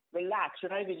 "Yo, relax.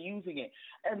 You're not even using it."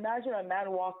 Imagine a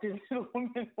man walked into the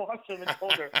women's washroom and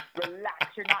told her,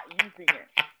 "Relax. You're not using it."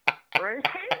 Right?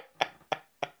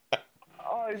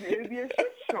 Oh, it'd be a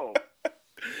shit show.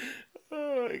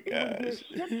 Oh my gosh. It would be a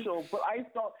shit show. But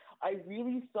I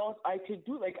really felt I could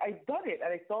do. Like, I'd done it,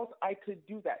 and I felt I could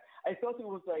do that. I felt it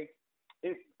was like,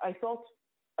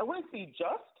 I wouldn't say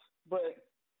just,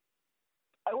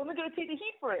 I wasn't gonna take the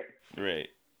heat for it. Right.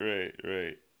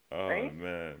 Oh, right?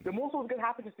 man. The most what's gonna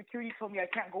happen is security told me I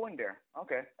can't go in there.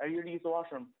 Okay, I need to use the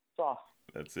washroom. It's off.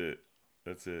 That's it.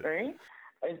 Right?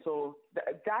 And so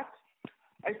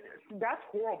that's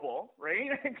horrible,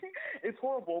 right? It's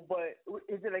horrible, but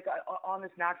is it like an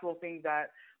honest, natural thing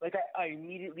that like I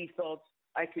immediately felt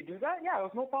I could do that? Yeah, it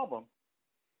was no problem.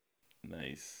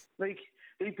 Nice. Like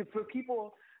for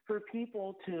people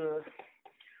to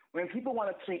when people want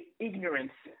to play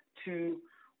ignorance to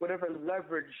whatever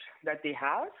leverage that they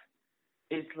have,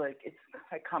 it's like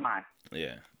come on.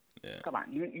 Yeah. Come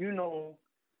on, you know,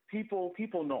 people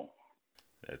know.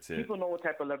 That's it. People know what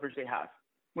type of leverage they have,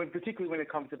 particularly when it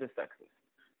comes to the sexes.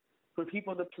 For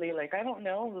people to play like I don't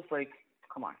know, it's like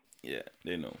come on. Yeah,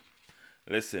 they know.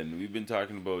 Listen, we've been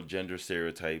talking about gender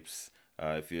stereotypes.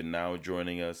 If you're now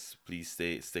joining us, please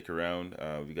stick around.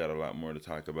 We got a lot more to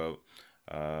talk about.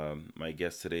 My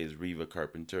guest today is Reva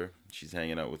Carpenter. She's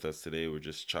hanging out with us today. We're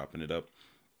just chopping it up.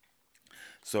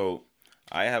 So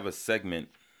I have a segment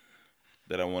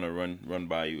that I want to run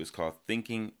by you. It's called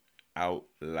Thinking Out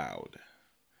Loud.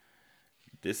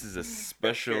 This is a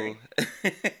special.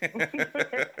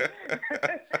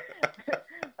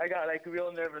 I got like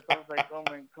real nervous. I was like, oh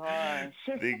my gosh.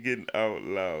 Thinking out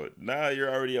loud. Nah,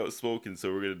 you're already outspoken,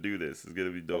 so we're gonna do this. It's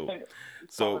gonna be dope.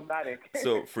 So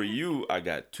for you, I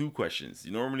got 2 questions.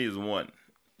 Normally is 1.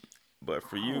 But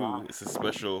for you, it's a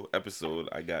special episode.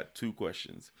 I got 2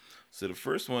 questions. So the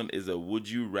first one is a would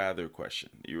you rather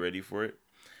question. You ready for it?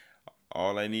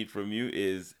 All I need from you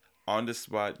is on the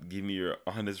spot, give me your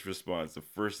honest response. The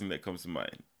first thing that comes to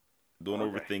mind. Don't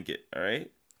overthink it, all right?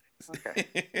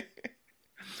 Okay.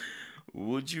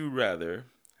 Would you rather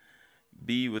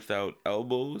be without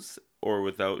elbows or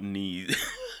without knees?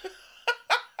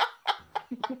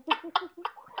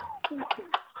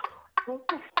 What?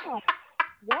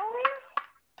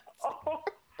 Oh.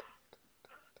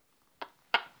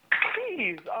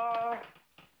 Jeez.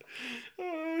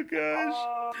 Oh gosh.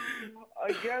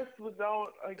 I guess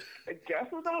without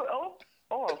elbows.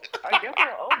 Oh, I guess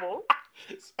without elbows.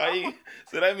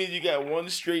 So that means you got one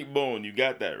straight bone. You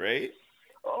got that, right?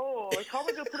 Oh, like how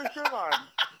would you put a shirt on?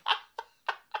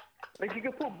 Like you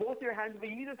can put both your hands, but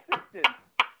you need assistance.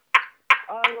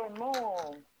 I don't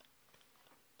know.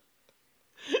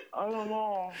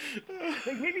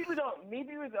 Like maybe without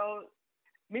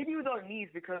knees,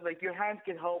 because like your hands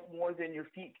can help more than your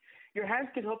feet. Your hands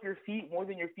can help your feet more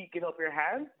than your feet can help your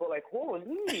hands. But like, holy.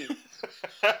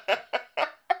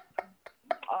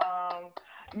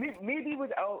 Maybe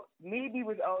without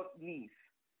knees,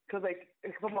 because like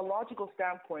from a logical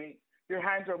standpoint, your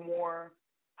hands are more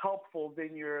helpful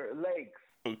than your legs.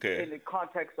 Okay. In the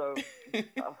context of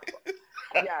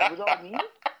without knees.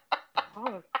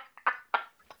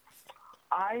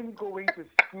 I'm going to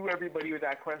screw everybody with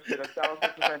that question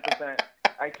 1,000%.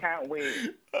 I can't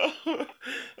wait.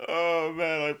 Oh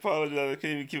man, I apologize. I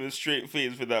can't even keep a straight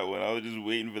face for that one. I was just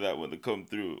waiting for that one to come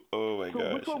through. Oh my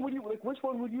gosh. Which one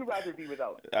would you rather be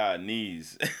without?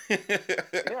 Knees. I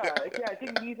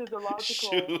think knees is a logical.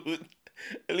 Shoot.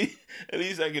 At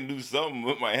least I can do something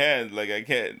with my hands. Like I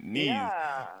can't knees.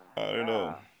 Yeah. I don't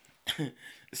know.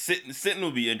 Sitting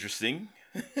will be interesting.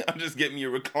 I'm just getting me a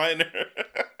recliner.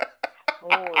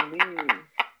 Holy.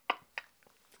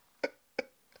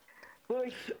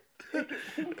 But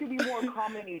things could be more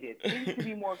accommodated. Things could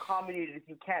be more accommodated if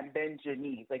you can't bend your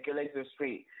knees, like your legs are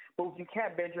straight. But if you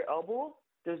can't bend your elbow,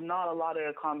 there's not a lot of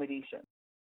accommodation.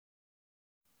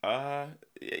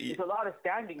 It's a lot of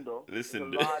standing, though.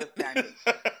 Listen, it's a lot of standing.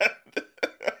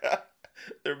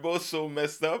 They're both so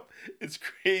messed up. It's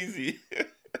crazy.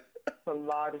 It's a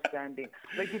lot of standing.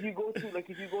 Like if you go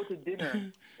to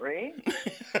dinner, right?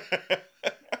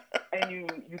 And you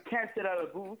can't sit at a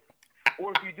booth,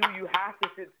 or if you do, you have to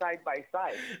sit side by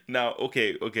side. Now,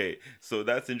 okay. So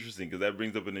that's interesting because that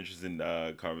brings up an interesting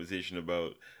conversation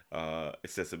about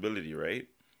accessibility, right?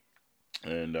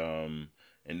 And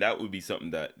that would be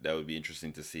something that would be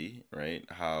interesting to see, right?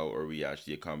 How are we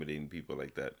actually accommodating people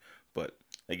like that? But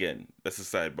again, that's a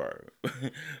sidebar.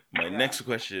 My next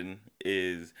question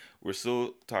is, we're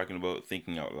still talking about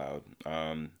thinking out loud.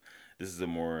 This is a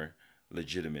more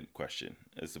legitimate question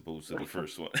as opposed to the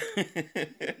first one.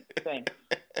 Thanks.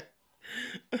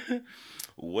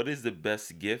 What is the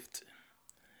best gift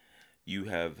you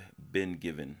have been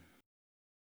given?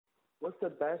 What's the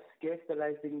best gift that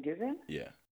I've been given?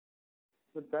 Yeah.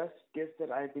 The best gift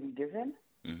that I've been given?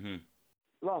 Mm-hmm.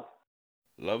 Love.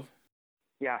 Love?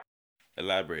 Yeah.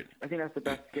 Elaborate. I think that's the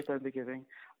best gift I've been giving.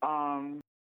 The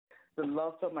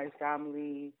love from my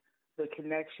family, the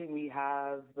connection we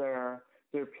have, their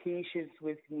patience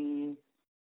with me,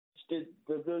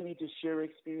 the ability to share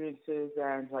experiences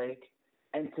and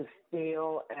to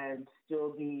fail and still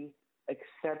be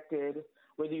accepted,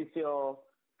 whether you feel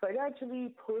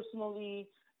financially, personally,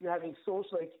 you're having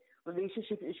social,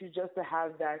 relationship issues, just to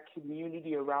have that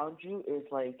community around you is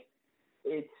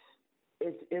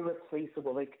it's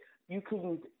irreplaceable. You can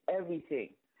lose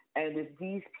everything, and if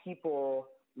these people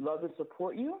love and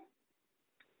support you,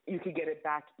 you can get it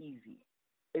back easy.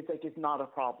 It's not a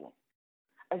problem.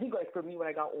 I think for me, when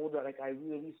I got older, I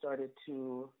really started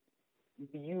to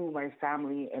view my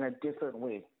family in a different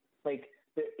way.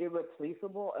 They're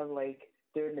irreplaceable and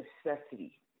they're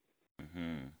necessity.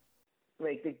 Mm-hmm.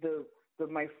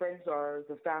 My friends are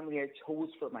the family I chose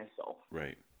for myself.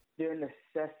 Right. They're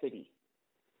necessity.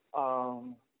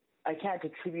 I can't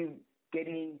contribute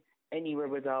getting anywhere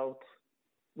without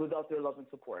their love and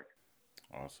support.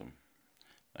 Awesome.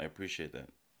 I appreciate that.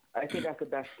 I think that's the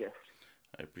best gift.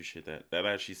 I appreciate that. That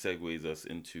actually segues us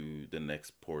into the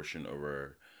next portion of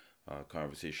our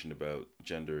conversation about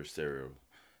gender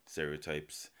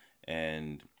stereotypes.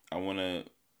 And I want to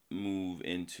move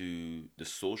into the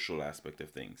social aspect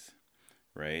of things,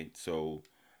 right? So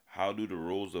how do the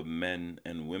roles of men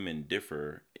and women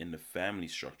differ in the family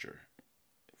structure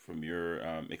from your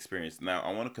experience? Now,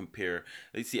 I want to compare.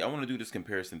 I want to do this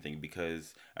comparison thing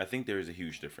because I think there is a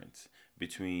huge difference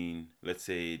between, let's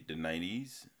say, the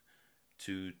 90s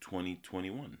to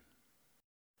 2021.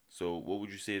 So what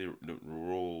would you say the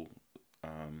role,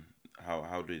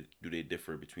 how do they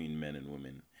differ between men and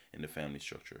women in the family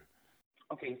structure?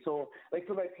 Okay, so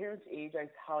for my parents' age,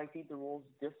 how I think the roles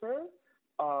differ.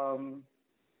 I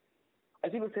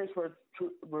think my parents were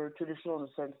traditional in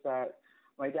the sense that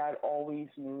my dad always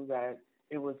knew that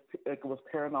it was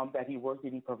paramount that he worked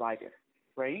and he provided,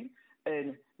 right?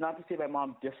 And not to say my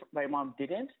mom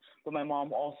didn't, but my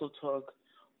mom also took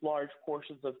large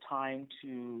portions of time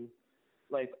to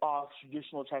off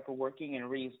traditional type of working and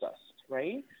raised us,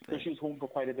 right? So she was home for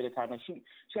quite a bit of time. She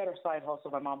had her side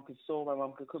hustle. My mom could sew. My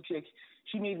mom could cook.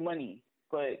 She made money,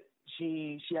 but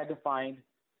she had to find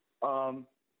a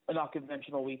not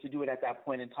conventional way to do it at that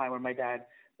point in time where my dad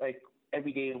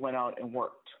every day went out and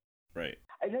worked. Right.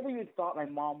 I never even thought my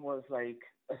mom was a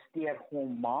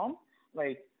stay-at-home mom.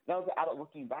 That was the adult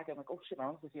looking back. I'm oh shit, my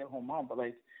mom's a stay-at-home mom. But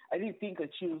I didn't think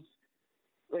that she was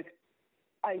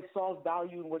I saw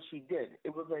value in what she did.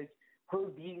 It was her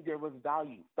being there was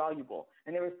valuable.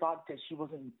 I never thought that she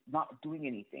wasn't not doing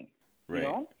anything. Right. You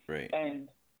know? Right. And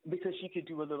because she could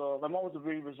do a little, my mom was a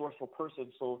very resourceful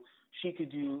person, so she could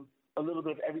do a little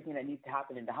bit of everything that needs to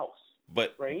happen in the house.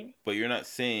 But right? But you're not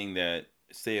saying that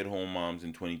stay-at-home moms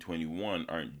in 2021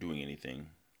 aren't doing anything.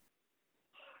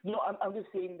 No, I'm just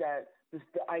saying that the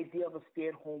idea of a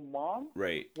stay-at-home mom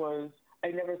right. was, I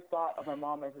never thought of my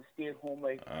mom as a stay-at-home,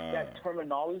 that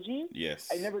terminology. Yes.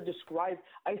 I never described,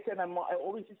 I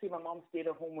always just say my mom stayed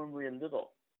at home when we were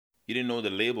little. You didn't know the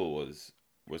label was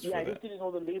yeah, I just didn't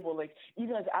know the label.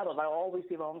 Even as adult, I always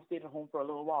say my mom stayed at home for a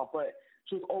little while, but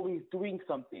she was always doing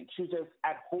something. She was just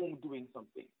at home doing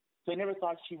something. So I never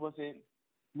thought she wasn't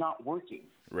not working.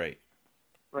 Right.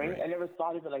 Right? I never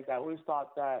thought of it like that. I always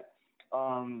thought that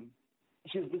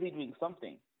she was busy doing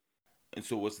something. And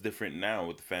so what's different now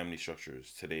with the family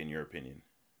structures today, in your opinion?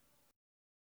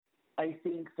 I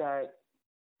think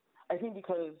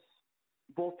because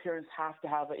both parents have to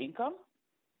have an income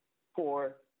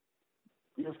for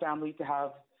your family to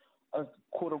have a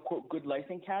quote-unquote good life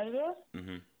in Canada,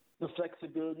 mm-hmm. the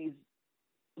flexibilities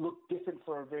look different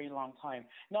for a very long time.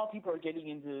 Now people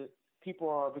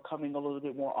are becoming a little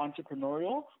bit more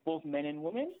entrepreneurial, both men and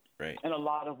women, right. and a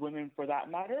lot of women for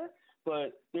that matter.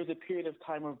 But there's a period of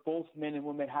time where both men and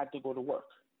women had to go to work.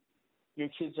 Your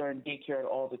kids are in daycare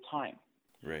all the time.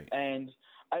 Right. And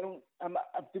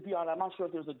to be honest, I'm not sure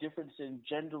if there's a difference in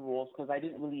gender roles because I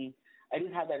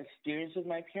didn't have that experience with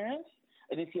my parents.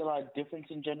 I didn't see a lot of difference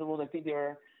in gender roles. I think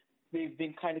they've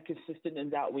been kind of consistent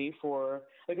in that way for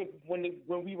when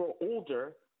we were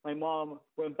older, my mom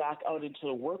went back out into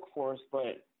the workforce,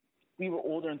 but we were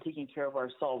older and taking care of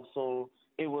ourselves, so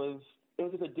it was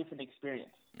just a different experience.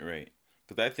 Right,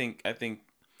 because I think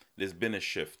there's been a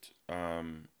shift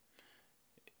in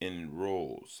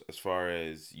roles as far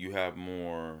as you have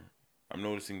more. I'm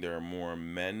noticing there are more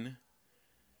men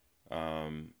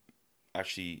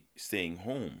actually staying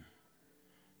home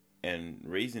and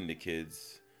raising the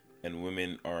kids, and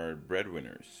women are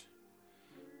breadwinners.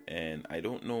 And I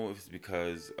don't know if it's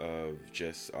because of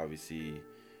just obviously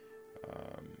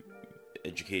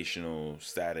educational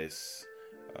status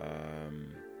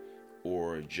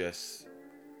or just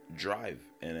drive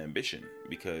and ambition,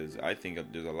 because I think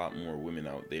there's a lot more women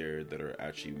out there that are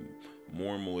actually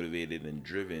more motivated and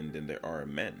driven than there are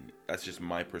men. that's just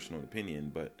my personal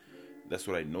opinion, but that's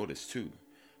what I noticed too.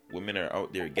 Women are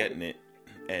out there getting it,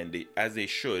 and as they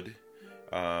should.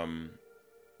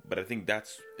 But I think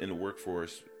that's in the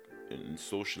workforce and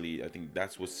socially. I think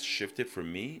that's what's shifted for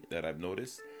me that I've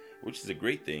noticed, which is a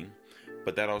great thing.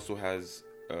 But that also has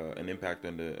an impact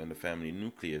on the family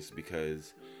nucleus,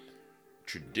 because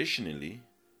traditionally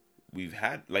we've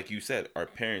had, like you said, our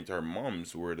parents, our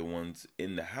moms were the ones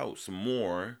in the house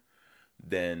more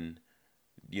than,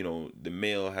 the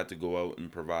male had to go out and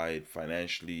provide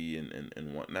financially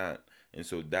and whatnot. And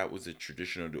so that was a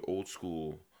tradition of the old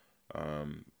school,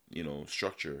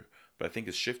 structure. But I think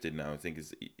it's shifted now. I think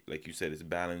it's, like you said, it's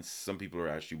balanced. Some people are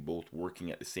actually both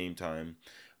working at the same time.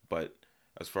 But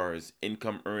as far as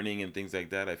income earning and things like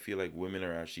that, I feel like women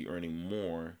are actually earning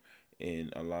more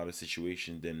in a lot of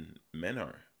situations than men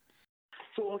are.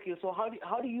 So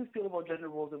how do you feel about gender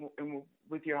roles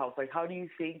with your house? Like, how do you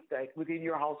think that within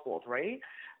your household, right?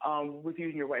 With you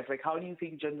and your wife, like, how do you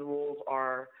think gender roles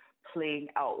are playing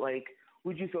out? Like,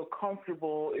 would you feel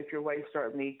comfortable if your wife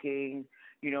started making,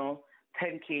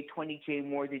 10K, 20K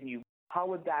more than you? How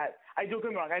would that? I don't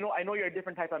get me wrong. I know you're a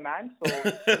different type of man. So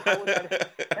how would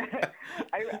that?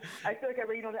 I feel like I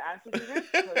already know the answer to this.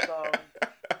 Because,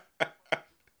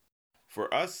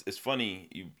 for us, it's funny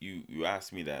you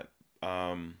asked me that.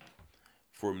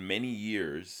 For many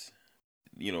years,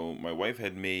 my wife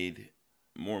had made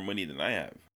more money than I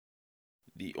have.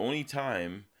 The only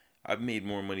time I've made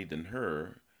more money than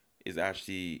her is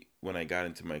actually when I got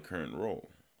into my current role,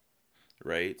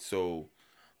 right? So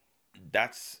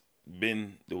that's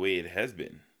been the way it has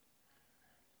been,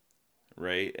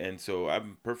 right? And so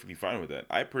I'm perfectly fine with that.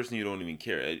 I personally don't even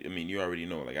care. I mean, you already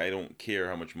know, like, I don't care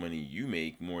how much money you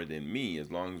make more than me,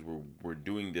 as long as we're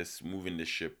doing this, moving this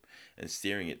ship and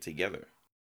steering it together,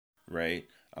 right?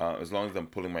 As long as I'm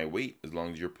pulling my weight, as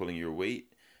long as you're pulling your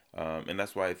weight. And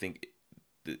that's why I think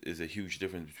there's a huge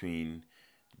difference between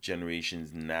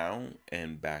generations now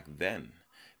and back then.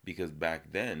 Because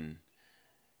back then,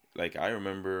 like, I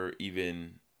remember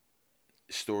even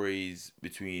stories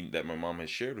that my mom has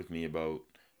shared with me about,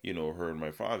 her and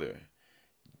my father.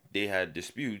 They had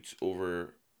disputes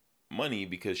over money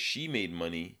because she made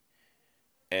money,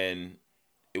 and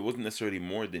it wasn't necessarily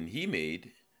more than he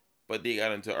made, but they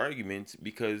got into arguments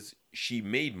because she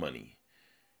made money.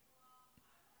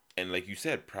 And like you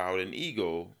said, proud and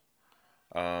ego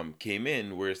came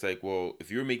in, where it's like, well, if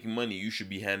you're making money, you should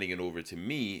be handing it over to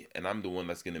me, and I'm the one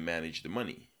that's going to manage the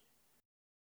money.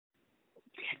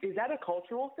 is that a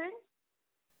cultural thing?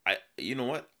 You know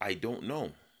what? I don't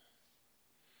know.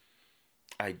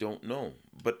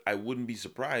 But I wouldn't be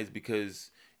surprised,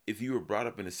 because if you were brought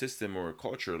up in a system or a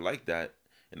culture like that,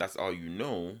 and that's all you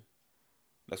know,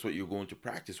 that's what you're going to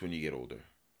practice when you get older.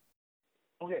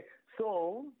 Okay,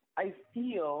 so I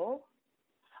feel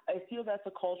that's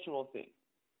a cultural thing.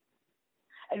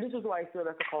 And this is why I feel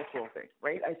that's a cultural thing,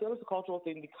 right? I feel it's a cultural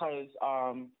thing because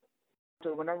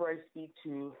so whenever I speak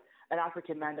to an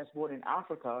African man that's born in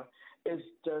Africa, it's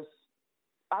just,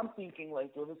 I'm thinking like,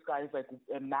 well, this guy's like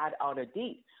mad out of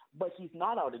date, but he's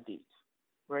not out of date,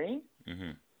 right?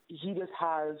 Mm-hmm. He just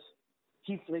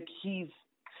he's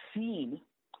seen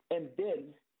and been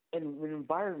in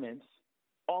environments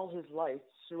all his life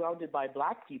surrounded by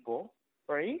Black people,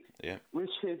 right? Yeah. Which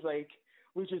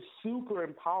is super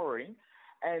empowering.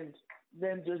 And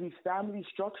then there's these family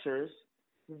structures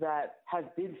that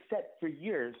have been set for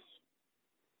years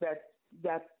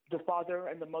that the father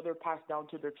and the mother pass down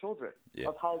to their children, yeah,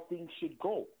 of how things should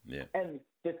go. Yeah. And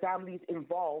the family's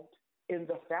involved in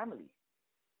the family.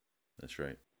 That's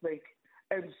right.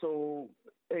 And so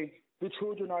the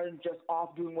children aren't just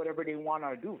off doing whatever they want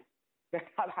to do. That's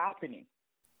not happening.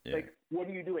 Yeah. What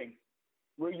are you doing?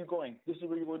 Where are you going? This is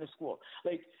where you're going to school.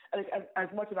 As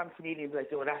much as I'm Canadian,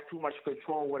 that's too much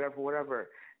control, whatever.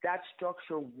 That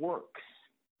structure works.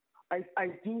 I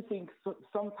do think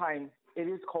sometimes it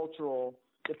is cultural,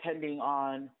 depending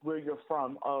on where you're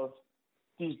from, of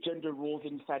these gender roles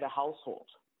inside a household.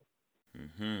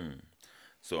 Mm-hmm.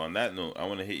 So on that note, I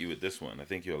want to hit you with this one. I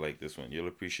think you'll like this one. You'll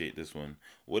appreciate this one.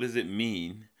 What does it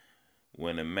mean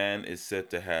when a man is said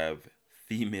to have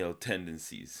female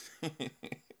tendencies?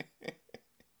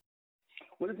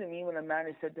 What does it mean when a man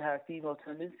is said to have female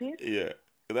tendencies? Yeah,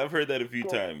 because I've heard that a few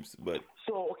times, but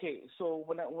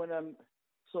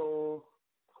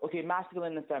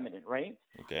masculine and feminine, right?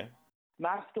 Okay.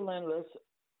 Masculine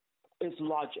is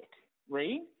logic,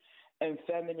 right? And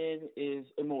feminine is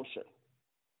emotion,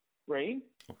 right?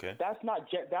 Okay. That's not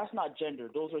gender.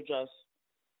 Those are just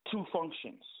two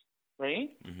functions, right?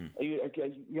 Mm-hmm.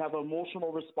 You have an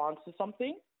emotional response to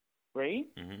something, right?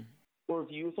 Mm-hmm. Or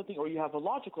view something, or you have a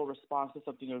logical response to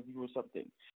something or view something.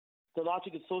 the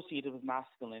logic is associated with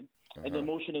masculine, and the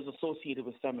emotion is associated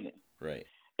with feminine. Right.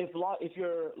 If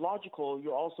you're logical,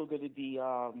 you're also going to be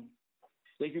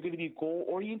you're going to be goal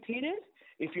orientated.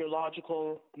 If you're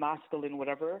logical, masculine,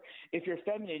 whatever. If you're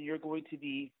feminine, you're going to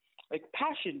be like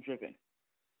passion driven.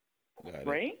 Got it.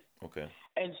 Right? Okay.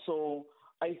 And so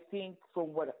I think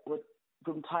from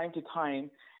time to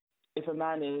time, if a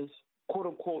man is quote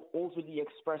unquote overly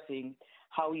expressing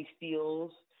how he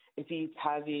feels, if he's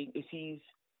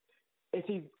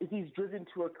driven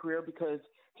to a career because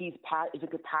it's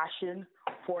like a passion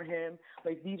for him,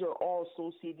 like these are all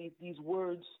associated. These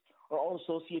words are all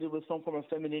associated with some form of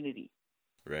femininity.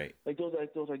 Right. Like those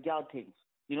are gal things.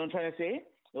 You know what I'm trying to say?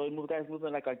 The guy's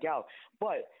moving like a gal.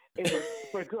 But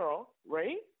for a girl,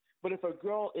 right? But if a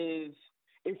girl is,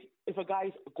 if a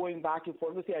guy's going back and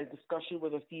forth, let's say a discussion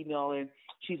with a female and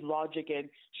she's logic and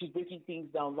she's breaking things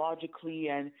down logically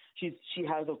and she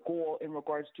has a goal in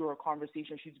regards to her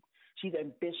conversation. She's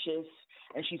ambitious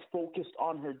and she's focused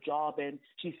on her job and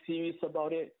she's serious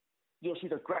about it.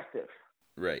 She's aggressive.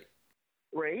 Right.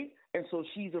 Right? And so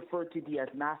she's referred to be as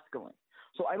masculine.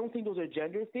 So I don't think those are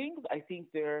gender things. I think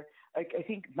I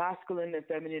think masculine and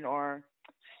feminine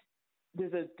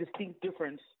there's a distinct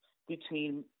difference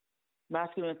between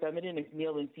masculine and feminine and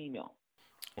male and female.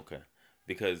 Okay.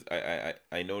 Because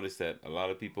I noticed that a lot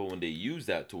of people, when they use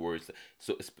that towards,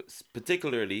 so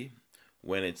particularly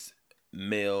when it's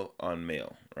male on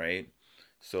male, right?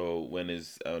 So when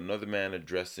is another man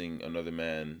addressing another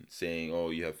man saying, oh,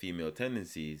 you have female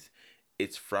tendencies,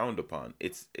 it's frowned upon.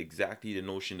 It's exactly the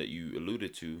notion that you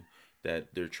alluded to,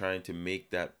 that they're trying to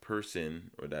make that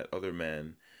person or that other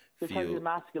man feel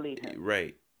emasculate him.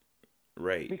 Right.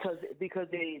 Because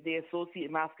they associate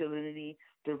masculinity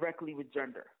directly with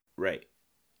gender. Right.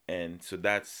 And so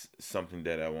that's something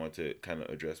that I want to kind of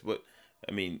address. But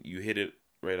I mean, you hit it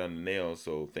right on the nail,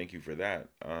 so thank you for that.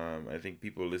 I think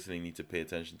people listening need to pay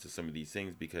attention to some of these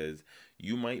things, because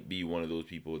you might be one of those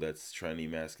people that's trying to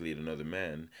emasculate another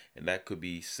man, and that could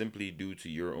be simply due to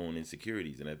your own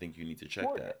insecurities, and I think you need to check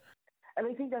that. And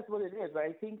I think that's what it is. But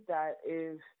I think that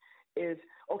is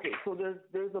okay. So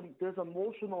there's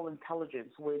emotional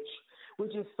intelligence,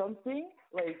 which is something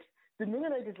like the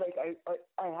minute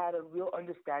I had a real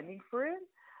understanding for it,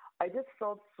 I just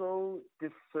felt so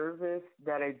disservice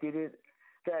that I didn't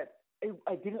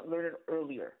learn it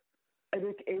earlier. I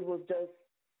think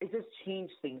it just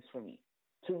changed things for me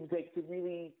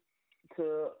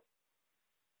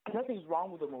nothing's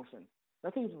wrong with emotions.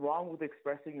 Nothing's wrong with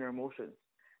expressing your emotions,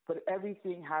 but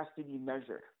everything has to be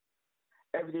measured.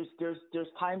 There's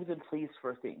times and place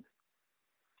for things,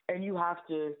 and you have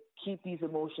to keep these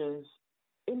emotions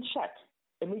in check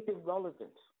and make them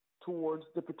relevant towards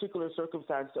the particular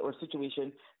circumstance or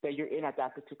situation that you're in at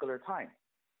that particular time.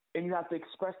 And you have to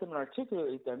express them and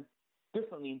articulate them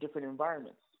differently in different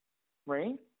environments,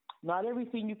 right? Not every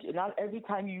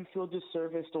time you feel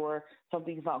disserviced or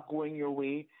something's not going your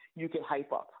way, you can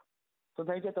hype up.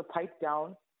 Sometimes you have to pipe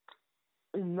down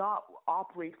and not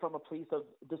operate from a place of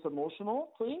this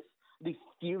emotional place, the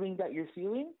feeling that you're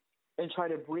feeling, and try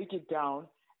to break it down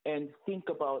and think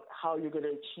about how you're going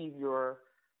to achieve your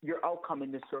outcome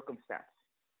in this circumstance,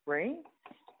 right?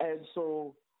 And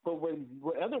so, but when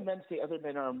other men say other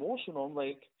men are emotional, I'm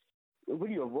like, what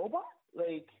are you, a robot?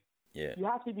 Like, yeah. You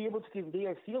have to be able to convey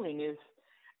a feeling.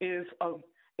 If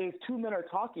two men are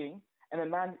talking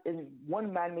and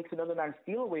one man makes another man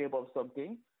feel a way about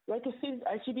something, like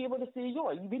I should be able to say,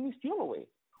 yo, you made me feel a way.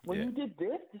 When you did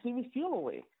this made me feel a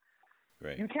way.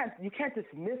 Right. You can't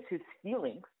dismiss his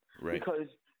feelings, right? Because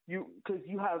you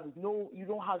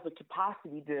don't have the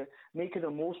capacity to make an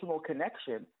emotional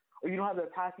connection, or you don't have the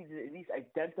capacity to at least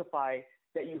identify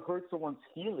that you hurt someone's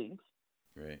feelings,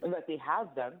 right? And that they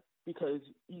have them, because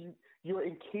you're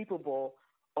incapable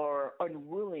or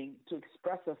unwilling to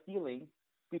express a feeling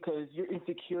because you're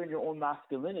insecure in your own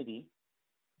masculinity.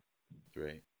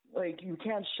 Right. Like, you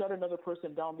can't shut another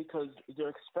person down because they're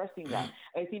expressing that.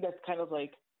 And I think that's kind of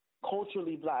like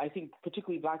culturally black. I think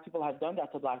particularly black people have done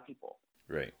that to black people.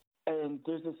 Right. And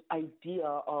there's this idea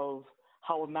of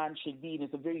how a man should be, and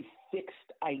it's a very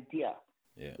fixed idea.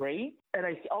 Yeah. Right? And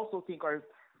I also think our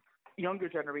younger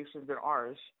generations than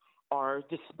ours are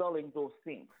dispelling those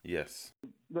things. Yes.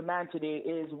 The man today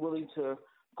is willing to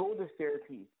go to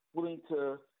therapy, willing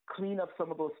to clean up some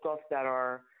of those stuff that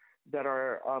are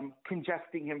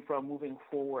congesting him from moving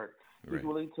forward. Right. He's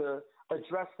willing to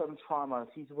address some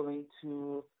traumas. He's willing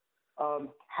to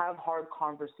have hard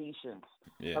conversations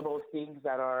about things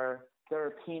that are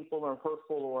painful or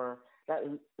hurtful or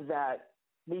that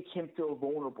make him feel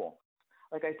vulnerable.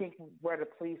 Like, I think we're at a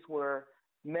place where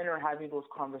men are having those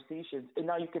conversations, and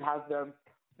now you can have them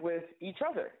with each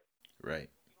other. Right.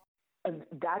 And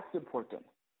that's important.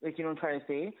 Like, you know what I'm trying to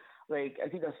say? Like, I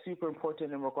think that's super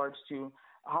important in regards to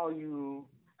how you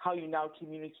now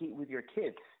communicate with your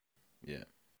kids. Yeah.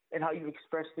 And how you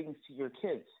express things to your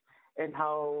kids. And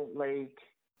how, like...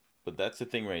 But that's the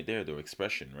thing right there, though,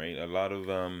 expression, right? A lot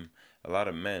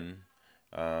of men,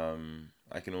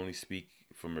 I can only speak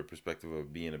from a perspective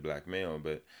of being a black male,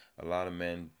 but a lot of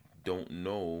men don't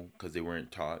know because they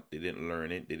weren't taught, they didn't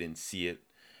learn it, they didn't see it,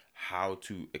 how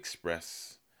to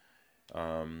express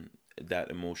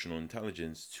that emotional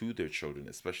intelligence to their children,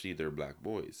 especially their black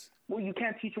boys. Well, you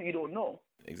can't teach what you don't know.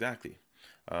 Exactly.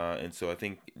 And so I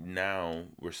think now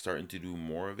we're starting to do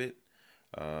more of it.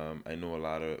 I know a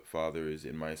lot of fathers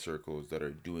in my circles that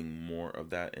are doing more of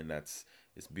that, and it's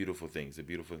a beautiful thing. It's a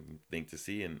beautiful thing to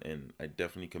see, and I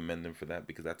definitely commend them for that,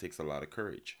 because that takes a lot of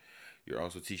courage. You're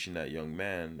also teaching that young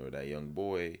man or that young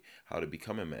boy how to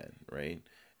become a man, right?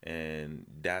 And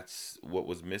that's what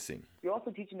was missing. You're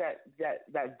also teaching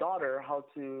that daughter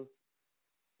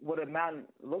what a man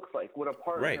looks like, what a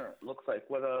partner looks like,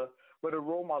 what a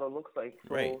role model looks like.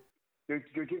 So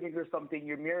you're giving her something,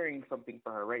 you're mirroring something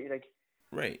for her, right? Like,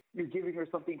 right. You're giving her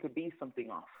something to be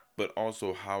something off. But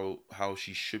also how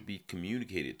she should be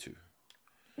communicated to,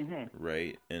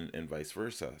 right? And vice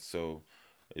versa. So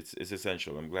it's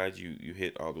essential. I'm glad you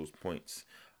hit all those points.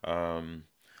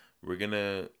 We're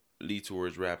gonna lead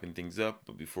towards wrapping things up,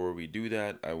 but before we do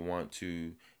that, I want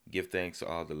to give thanks to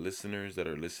all the listeners that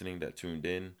are listening, that tuned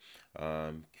in.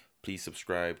 Please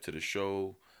subscribe to the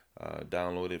show,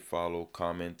 download it, follow,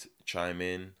 comment, chime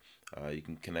in. You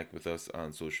can connect with us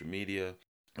on social media.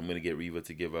 I'm going to get Riva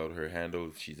to give out her handle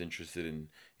if she's interested in,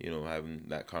 having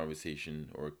that conversation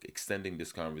or extending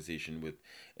this conversation with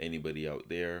anybody out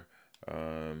there.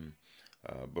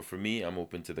 But for me, I'm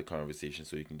open to the conversation,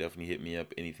 so you can definitely hit me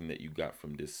up. Anything that you got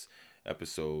from this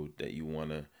episode that you want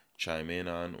to chime in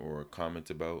on or comment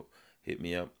about, hit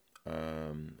me up,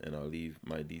 and I'll leave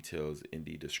my details in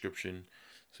the description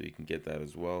so you can get that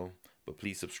as well. But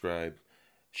please subscribe,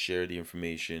 share the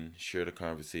information, share the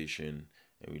conversation,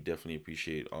 and we definitely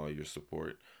appreciate all your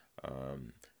support.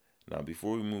 Now,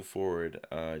 before we move forward,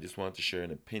 I just want to share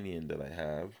an opinion that I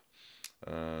have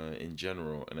in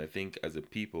general, and I think as a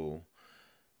people,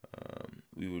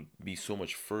 we would be so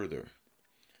much further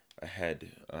ahead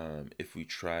if we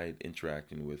tried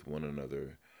interacting with one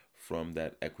another from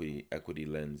that equity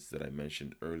lens that I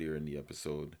mentioned earlier in the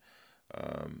episode,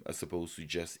 as opposed to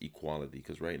just equality.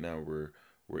 Because right now we're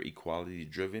equality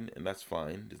driven, and that's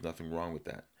fine. There's nothing wrong with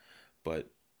that.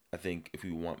 But I think if we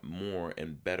want more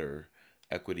and better,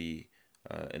 an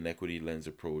equity lens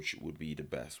approach would be the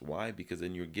best. Why? Because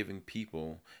then you're giving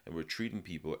people, and we're treating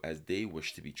people as they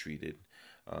wish to be treated,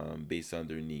 based on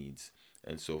their needs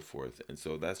and so forth. And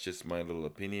so that's just my little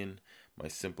opinion, my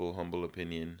simple, humble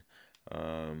opinion.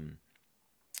 But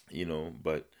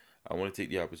I want to take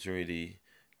the opportunity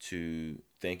to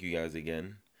thank you guys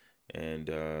again. And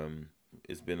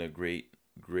it's been a great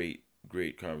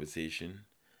conversation.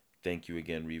 Thank you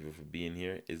again, Riva, for being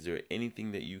here. Is there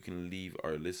anything that you can leave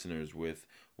our listeners with,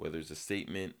 whether it's a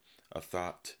statement, a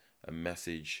thought, a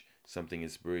message, something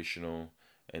inspirational,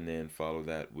 and then follow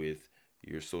that with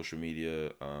your social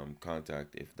media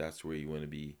contact if that's where you want to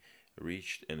be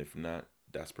reached, and if not,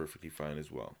 that's perfectly fine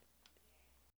as well.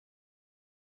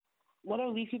 What I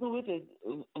leave people with is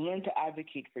learn to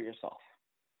advocate for yourself.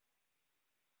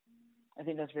 I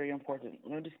think that's very important.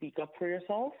 Learn to speak up for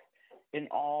yourself in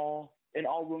all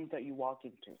rooms that you walk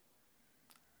into.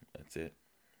 That's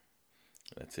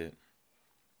it.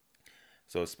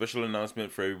 So a special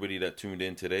announcement for everybody that tuned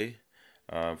in today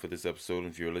for this episode.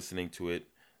 If you're listening to it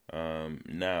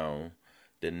now,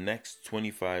 the next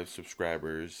 25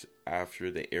 subscribers after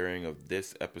the airing of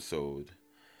this episode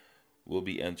will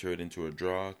be entered into a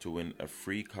draw to win a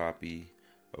free copy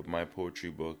of my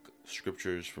poetry book,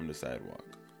 Scriptures from the Sidewalk.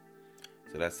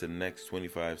 So that's the next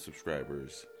 25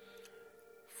 subscribers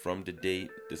from the date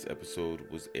this episode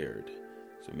was aired.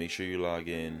 So make sure you log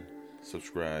in,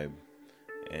 subscribe,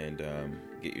 and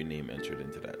get your name entered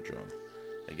into that draw.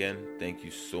 Again, thank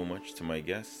you so much to my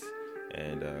guests,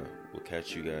 and we'll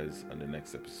catch you guys on the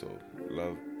next episode.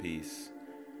 Love, peace,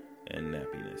 and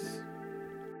nappiness.